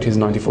 Yeah, it is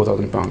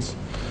 £94,000.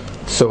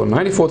 So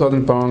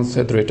 £94,000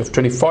 at the rate of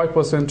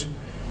 25%,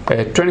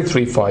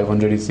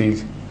 23,500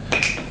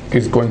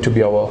 is going to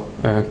be our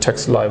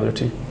tax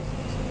liability.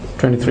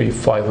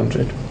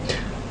 23,500.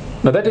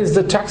 Now that is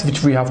the tax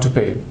which we have to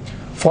pay.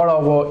 For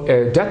our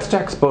death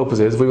tax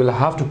purposes, we will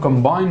have to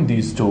combine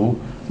these two.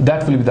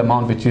 That will be the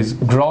amount which is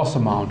gross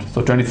amount.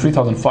 So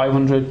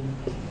 23,500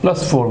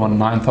 plus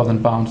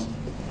 £419,000.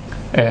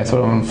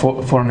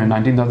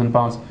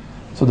 £419,000.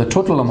 So the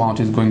total amount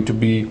is going to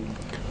be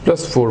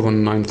plus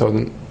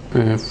 £419,000.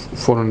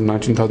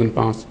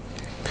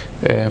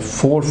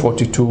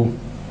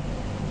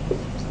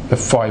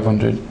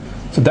 £442,500.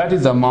 So that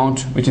is the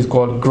amount which is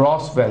called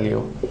gross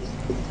value,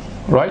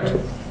 right?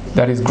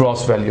 That is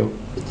gross value.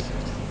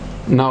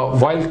 Now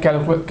while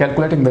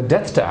calculating the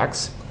death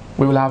tax,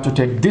 we will have to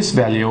take this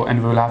value and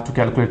we will have to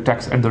calculate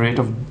tax at the rate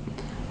of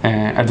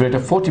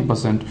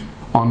 40%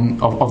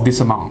 of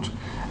this amount,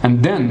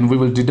 and then we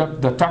will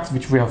deduct the tax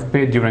which we have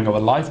paid during our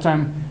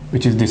lifetime,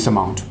 which is this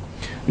amount.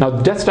 Now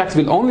death tax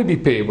will only be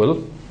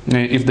payable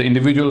if the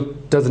individual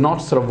does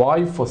not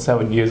survive for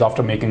 7 years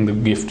after making the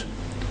gift,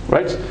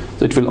 right?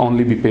 So it will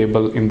only be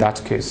payable in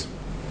that case.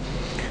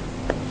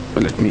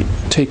 Let me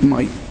take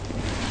my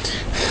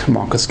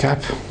Marcus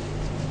cap.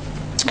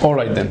 All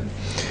right then.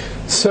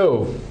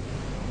 So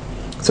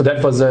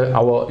that was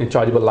our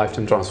inchargeable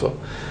lifetime transfer.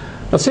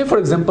 Now, say for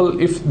example,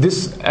 if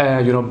this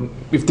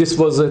if this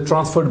was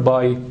transferred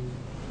by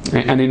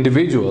an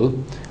individual,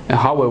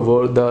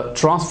 however, the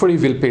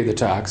transferee will pay the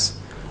tax.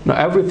 Now,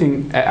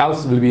 everything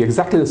else will be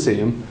exactly the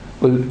same.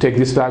 We'll take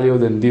this value,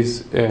 then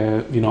these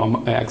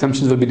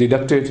exemptions will be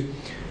deducted.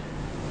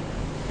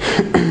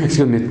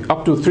 Excuse me,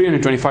 up to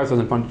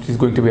 325,000 pounds is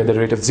going to be at the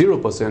rate of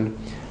 0%.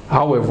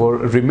 However,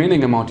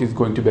 remaining amount is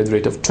going to be at the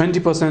rate of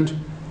 20%,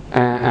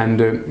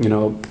 and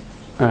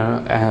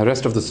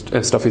rest of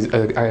the stuff is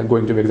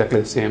going to be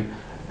exactly the same.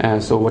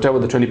 So whatever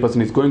the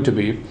 20% is going to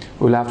be,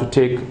 we'll have to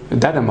take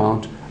that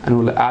amount and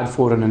we'll add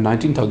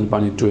 419,000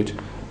 pounds into it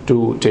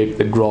to take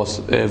the gross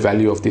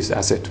value of this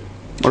asset.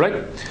 All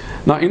right.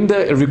 Now, in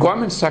the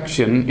requirements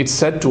section, it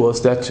said to us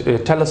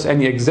that tell us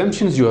any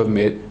exemptions you have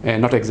made,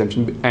 not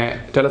exemption,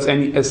 tell us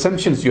any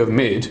assumptions you have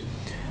made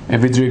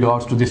with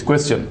regards to this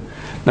question.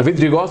 Now,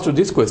 with regards to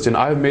this question,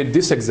 I have made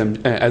this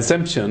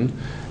assumption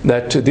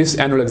that this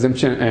annual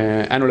exemption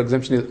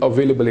is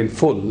available in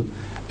full,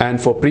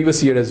 and for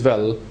previous year as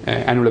well,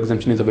 annual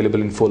exemption is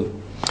available in full.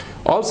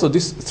 Also,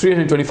 this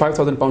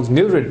 325,000 pounds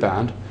nil rate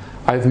band,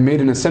 I have made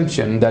an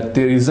assumption that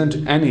there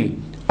isn't any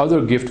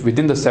other gift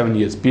within the 7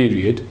 years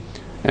period.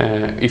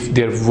 If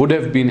there would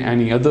have been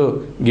any other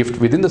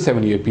gift within the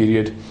 7-year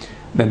period,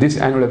 then this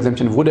annual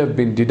exemption would have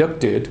been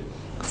deducted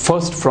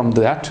first from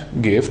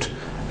that gift,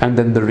 and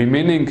then the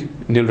remaining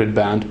nil rate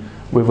band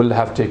we will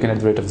have taken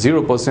at the rate of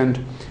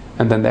 0%,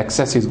 and then the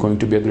excess is going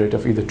to be at the rate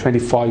of either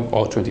 25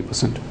 or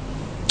 20%.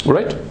 All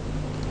right.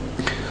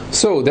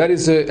 So that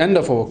is the end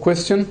of our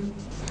question,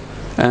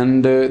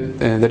 and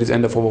that is the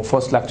end of our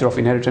first lecture of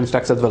inheritance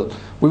tax as well.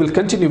 We will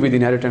continue with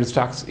inheritance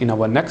tax in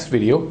our next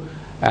video.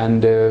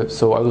 And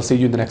so I will see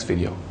you in the next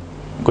video.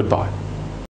 Goodbye.